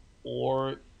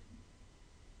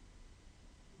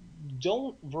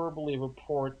don't verbally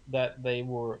report that they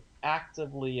were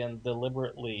actively and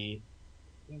deliberately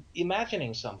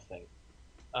imagining something.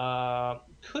 Uh,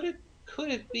 could it could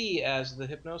it be, as the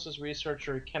hypnosis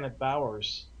researcher Kenneth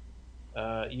Bowers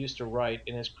used to write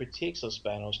in his critiques of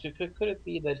Spanos, could it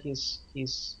be that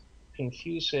he's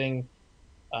confusing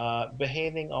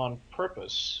behaving on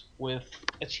purpose with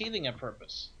achieving a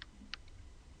purpose?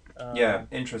 yeah. Um,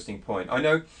 Interesting point. I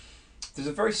know there's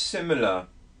a very similar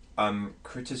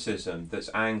criticism that's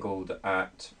angled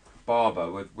at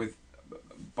Barber with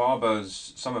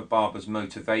Barber's some of Barber's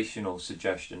motivational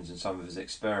suggestions and some of his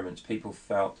experiments. People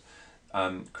felt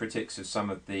critics of some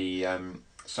of the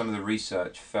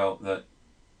research felt that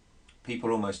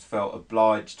people almost felt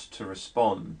obliged to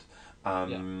respond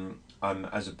Yeah.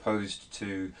 As opposed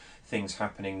to things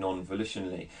happening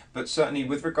non-volitionally. But certainly,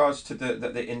 with regards to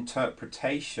the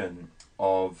interpretation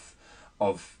of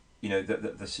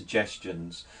the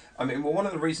suggestions. I mean, well, one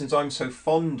of the reasons I'm so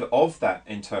fond of that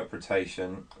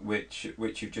interpretation, which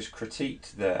you've just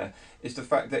critiqued there, is the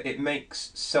fact that it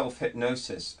makes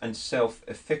self-hypnosis and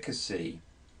self-efficacy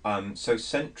so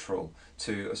central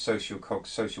to a social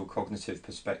cognitive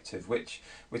perspective, which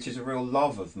is a real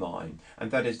love of mine,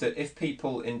 and that is that if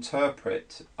people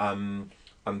interpret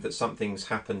that something's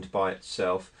happened by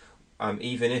itself,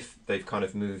 even if they've kind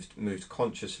of moved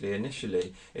consciously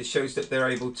initially, it shows that they're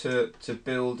able to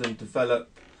build and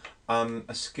develop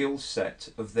a skill set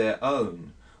of their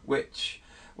own, which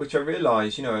I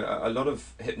realise, a lot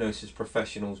of hypnosis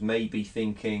professionals may be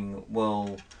thinking,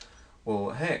 well,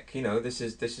 heck, this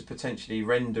is potentially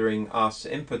rendering us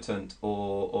impotent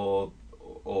or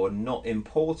not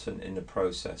important in the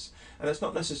process, and that's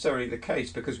not necessarily the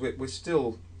case, because we're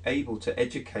still able to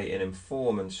educate and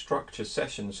inform and structure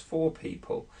sessions for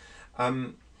people.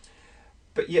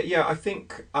 But yeah, I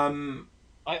think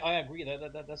I agree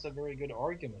that's a very good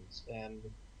argument, and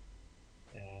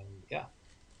yeah.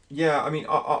 yeah, I mean,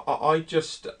 I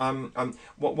just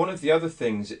one of the other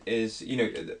things is,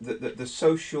 the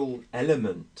social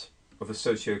element of a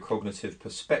socio-cognitive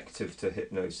perspective to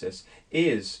hypnosis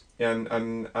is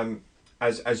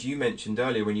as you mentioned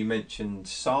earlier, when you mentioned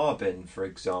Sabin, for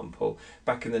example,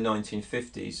 back in the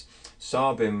 1950s,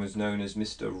 Sabin was known as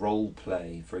Mr. Role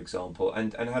Play, for example,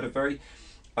 and had a very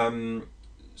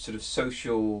sort of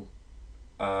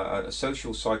a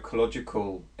social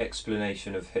psychological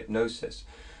explanation of hypnosis,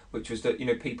 which was that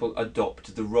people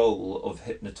adopt the role of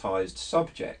hypnotized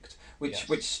subject, which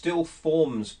Yes. still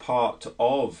forms part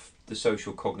of the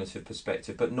social cognitive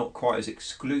perspective, but not quite as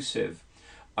exclusive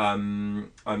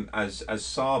as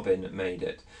Sabin made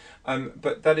it.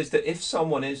 But that is that if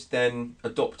someone is then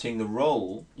adopting the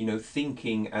role,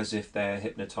 thinking as if they're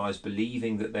hypnotized,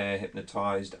 believing that they're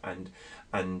hypnotized,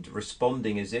 and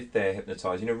responding as if they're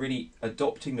hypnotized, really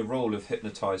adopting the role of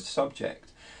hypnotized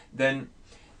subject, then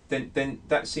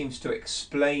that seems to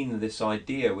explain this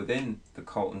idea within the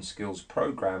Carlton Skills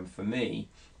program for me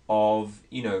of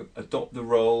adopt the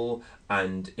role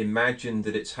and imagine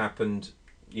that it's happened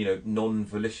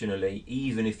non-volitionally,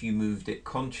 even if you moved it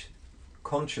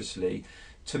consciously.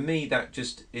 To me, that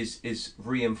just is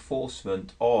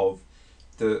reinforcement of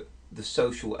the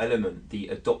social element, the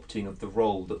adopting of the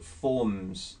role that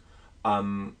forms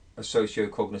a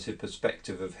socio-cognitive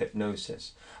perspective of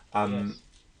hypnosis. Um,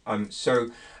 Yes. so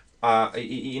I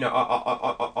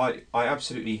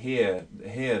absolutely hear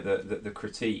the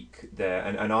critique there,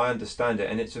 and I understand it,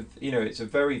 and it's a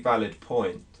very valid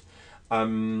point.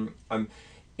 Um, um,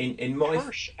 in my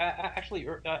Kirsch, actually,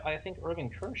 I think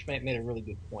Irving Kirsch made a really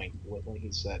good point when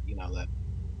he said,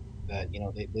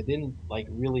 they didn't like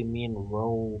really mean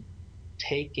role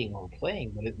taking or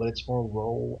playing, but it's more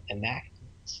role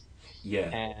enactments,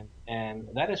 yeah. and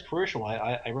that is crucial.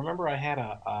 I remember I had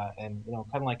and kind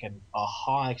of like an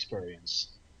aha experience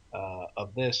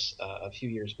of this a few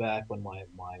years back when my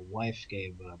wife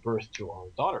gave birth to our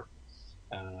daughter.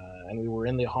 And we were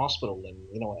in the hospital, and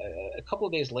a couple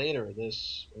of days later,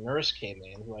 this nurse came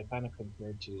in who I kind of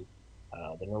compared to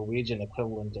the Norwegian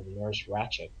equivalent of Nurse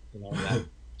Ratchet, that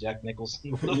Jack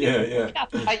Nicholson movie. Yeah, yeah.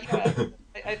 Yeah,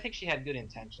 I think she had good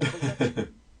intentions, but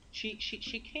she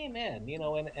came in,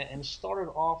 and started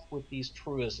off with these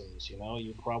truisms.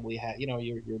 You probably had,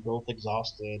 you're both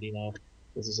exhausted.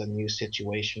 This is a new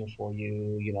situation for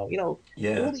you.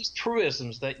 Yeah. All these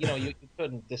truisms that you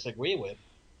couldn't disagree with,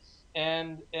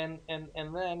 and then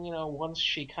once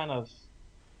she kind of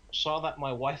saw that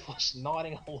my wife was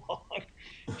nodding along,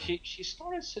 she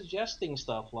started suggesting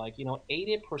stuff like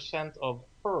 80% of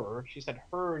her, she said,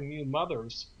 her new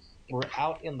mothers were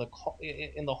out in the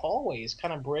hallways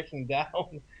kind of breaking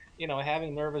down,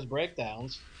 having nervous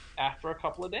breakdowns after a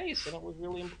couple of days, and it was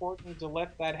really important to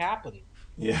let that happen.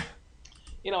 Yeah.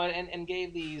 And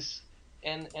gave these,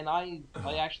 and I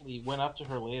Oh, actually went up to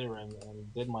her later and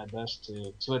did my best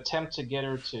to attempt to get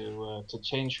her to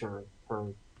change her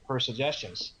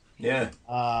suggestions. yeah.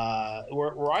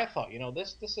 Where I thought,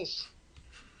 this is,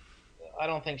 I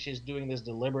don't think she's doing this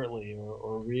deliberately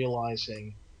or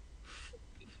realizing,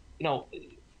 you know,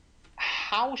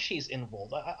 how she's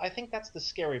involved. I think that's the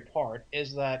scary part,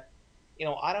 is that,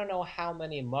 I don't know how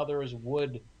many mothers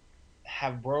would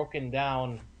have broken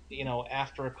down,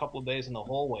 after a couple of days in the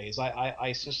hallways.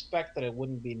 I suspect that it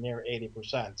wouldn't be near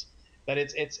 80%. That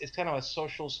it's kind of a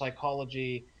social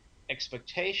psychology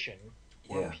expectation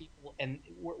where Yeah. people and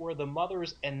where the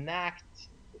mothers enact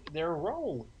their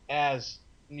role as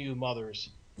new mothers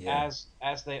Yeah.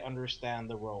 as they understand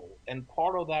the role. And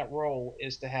part of that role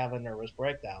is to have a nervous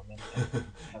breakdown and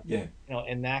Yeah.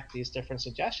 enact these different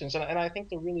suggestions. And I think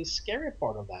the really scary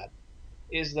part of that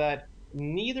is that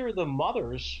neither the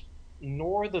mothers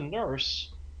nor the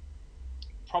nurse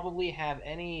probably have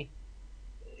any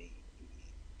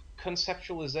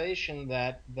conceptualization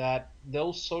that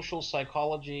those social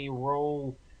psychology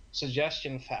role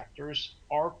suggestion factors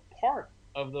are part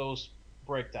of those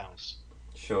breakdowns.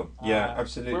 Sure. Yeah. Uh,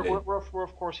 Absolutely. we're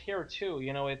of course here too.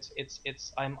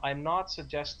 It's I'm not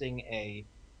suggesting a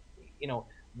you know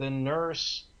the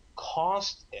nurse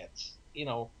caused it,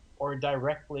 or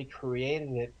directly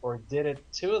created it or did it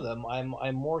to them.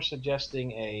 I'm more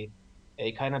suggesting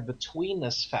a kind of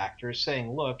betweenness factor,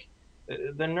 saying, look,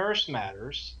 the nurse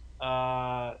matters,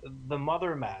 the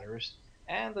mother matters,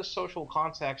 and the social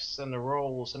contexts and the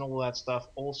roles and all that stuff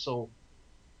also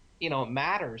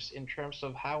matters in terms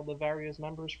of how the various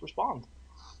members respond.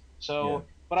 Yeah. So,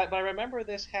 but I remember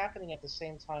this happening at the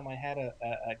same time. I had a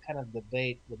kind of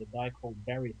debate with a guy called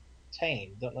Barry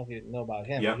Tane. Don't know if you know about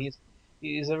him, but Yeah.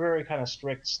 he's a very kind of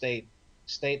strict state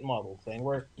model thing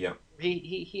where Yeah.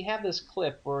 he had this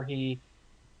clip where he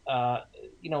uh,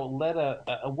 led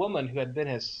a woman who had been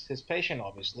his patient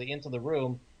obviously into the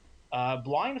room,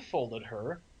 blindfolded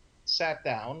her, sat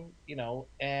down,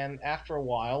 and after a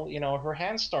while, her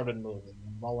hands started moving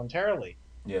involuntarily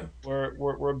Yeah.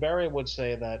 where Barry would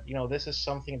say that this is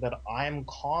something that I'm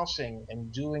causing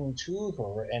and doing to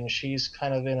her, and she's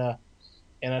kind of in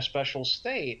a special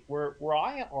state. Where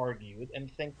I argued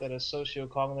and think that a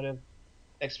sociocognitive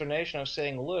explanation of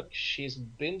saying, look, she's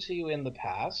been to you in the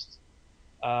past.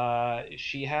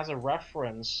 She has a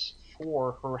reference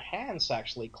for her hands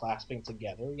actually clasping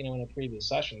together. In a previous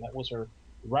session, that was her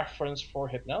reference for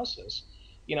hypnosis.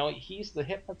 He's the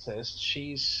hypnotist.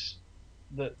 She's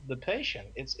the patient.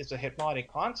 It's a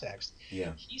hypnotic context.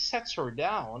 Yeah. He sets her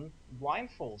down,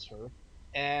 blindfolds her,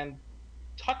 and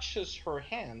touches her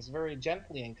hands very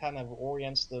gently and kind of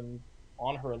orients them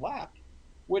on her lap,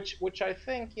 which I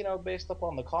think, based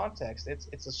upon the context,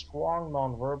 it's a strong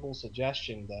nonverbal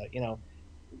suggestion that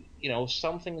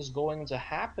something is going to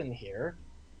happen here,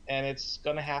 and it's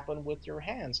going to happen with your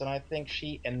hands. And I think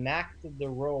she enacted the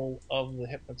role of the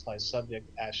hypnotized subject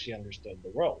as she understood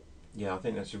the role. Yeah. I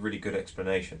think that's a really good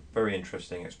explanation. Very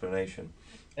interesting explanation.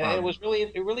 And it was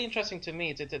really interesting to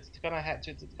me to kind of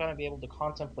to kind of be able to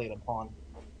contemplate upon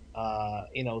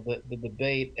the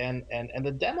debate and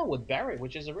the demo with Barry,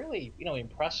 which is a really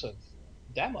impressive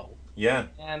demo, Yeah.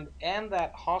 and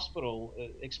that hospital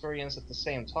experience at the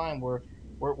same time, where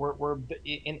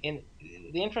in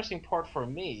the interesting part for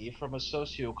me from a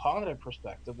socio-cognitive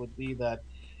perspective would be that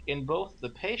in both the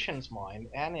patient's mind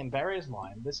and in Barry's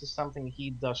mind, this is something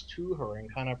he does to her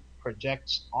and kind of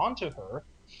projects onto her,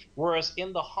 whereas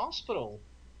in the hospital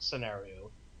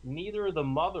scenario, neither the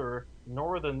mother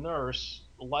nor the nurse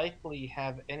likely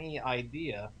have any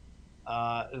idea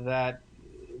that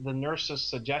the nurse's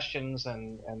suggestions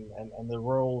and the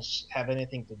roles have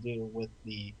anything to do with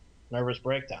the nervous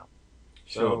breakdown.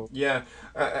 Sure. So Yeah.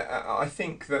 I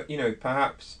think that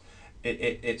perhaps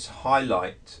it's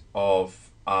highlight of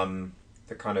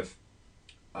the kind of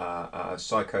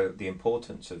the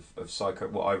importance of psycho,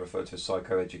 what I refer to as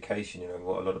psychoeducation.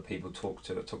 What a lot of people talk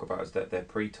about as their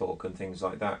pre-talk and things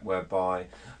like that, whereby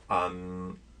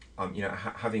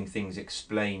having things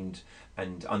explained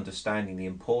and understanding the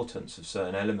importance of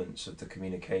certain elements of the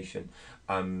communication,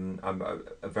 a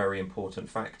very important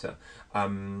factor.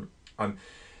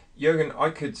 Jürgen,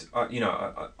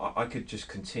 I could just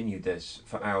continue this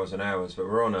for hours and hours, but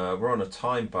we're on a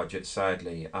time budget,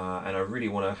 sadly, and I really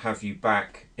want to have you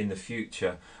back in the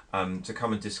future to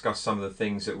come and discuss some of the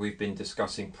things that we've been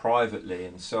discussing privately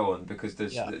and so on, because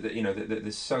there's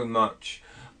so much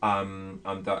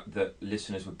that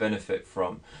listeners would benefit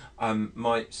from.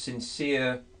 My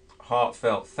sincere,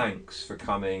 heartfelt thanks for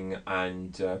coming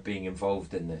and being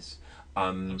involved in this.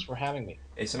 thanks for having me.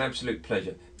 It's an absolute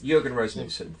pleasure. Jürgen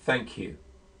Rasmussen, thank you.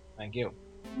 Thank you.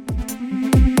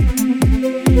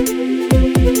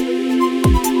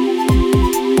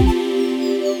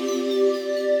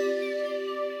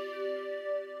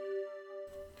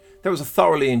 That was a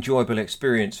thoroughly enjoyable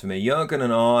experience for me. Jürgen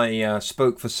and I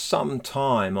spoke for some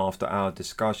time after our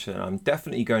discussion. I'm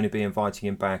definitely going to be inviting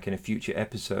him back in a future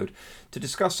episode to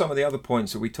discuss some of the other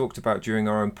points that we talked about during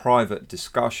our own private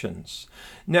discussions.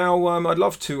 Now, I'd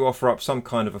love to offer up some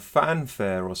kind of a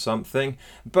fanfare or something,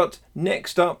 but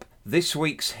next up, this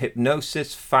week's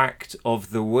hypnosis fact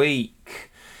of the week.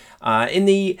 In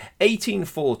the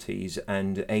 1840s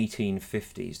and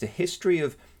 1850s, the history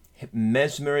of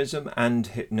mesmerism and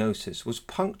hypnosis was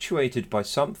punctuated by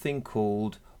something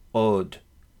called Ode.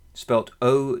 spelt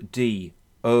O-D,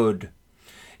 Ode.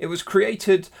 It was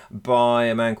created by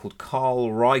a man called Carl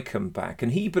Reichenbach,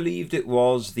 and he believed it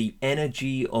was the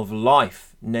energy of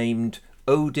life, named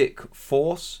Odic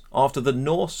force, after the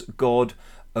Norse god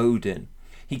Odin.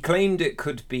 He claimed it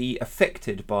could be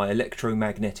affected by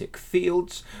electromagnetic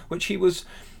fields, which he was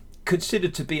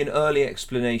considered to be an early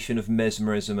explanation of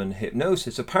mesmerism and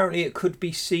hypnosis. Apparently it could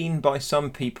be seen by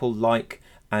some people like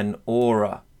an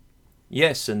aura.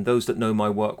 Yes, and those that know my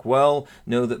work well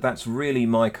know that that's really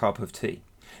my cup of tea.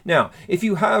 Now, if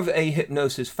you have a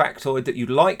hypnosis factoid that you'd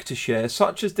like to share,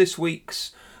 such as this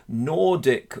week's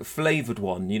Nordic flavoured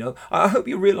one, I hope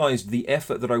you realised the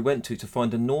effort that I went to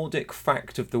find a Nordic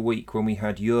fact of the week when we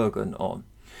had Jürgen on.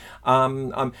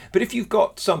 But if you've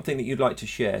got something that you'd like to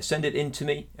share, send it in to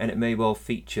me and it may well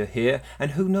feature here.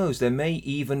 And who knows, there may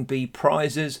even be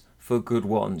prizes for good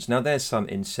ones. Now there's some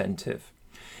incentive.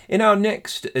 In our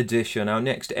next edition, our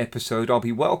next episode, I'll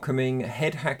be welcoming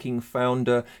head hacking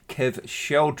founder Kev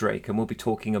Sheldrake, and we'll be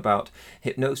talking about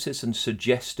hypnosis and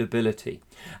suggestibility.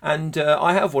 And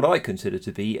I have what I consider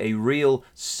to be a real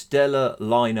stellar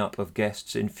lineup of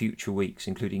guests in future weeks,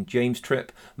 including James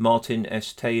Tripp, Martin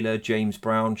S. Taylor, James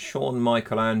Brown, Sean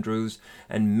Michael Andrews,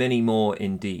 and many more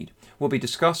indeed. We'll be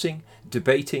discussing,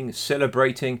 debating,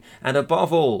 celebrating, and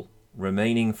above all,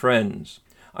 remaining friends.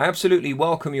 I absolutely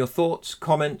welcome your thoughts,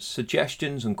 comments,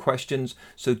 suggestions and questions,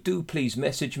 so do please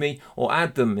message me or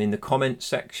add them in the comment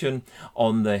section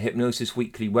on the Hypnosis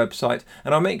Weekly website,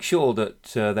 and I'll make sure that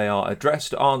they are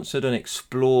addressed, answered and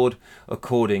explored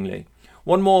accordingly.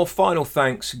 One more final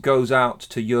thanks goes out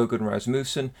to Jürgen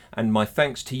Rasmussen, and my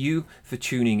thanks to you for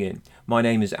tuning in. My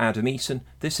name is Adam Eason.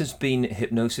 This has been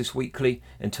Hypnosis Weekly.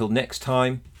 Until next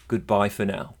time, goodbye for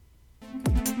now.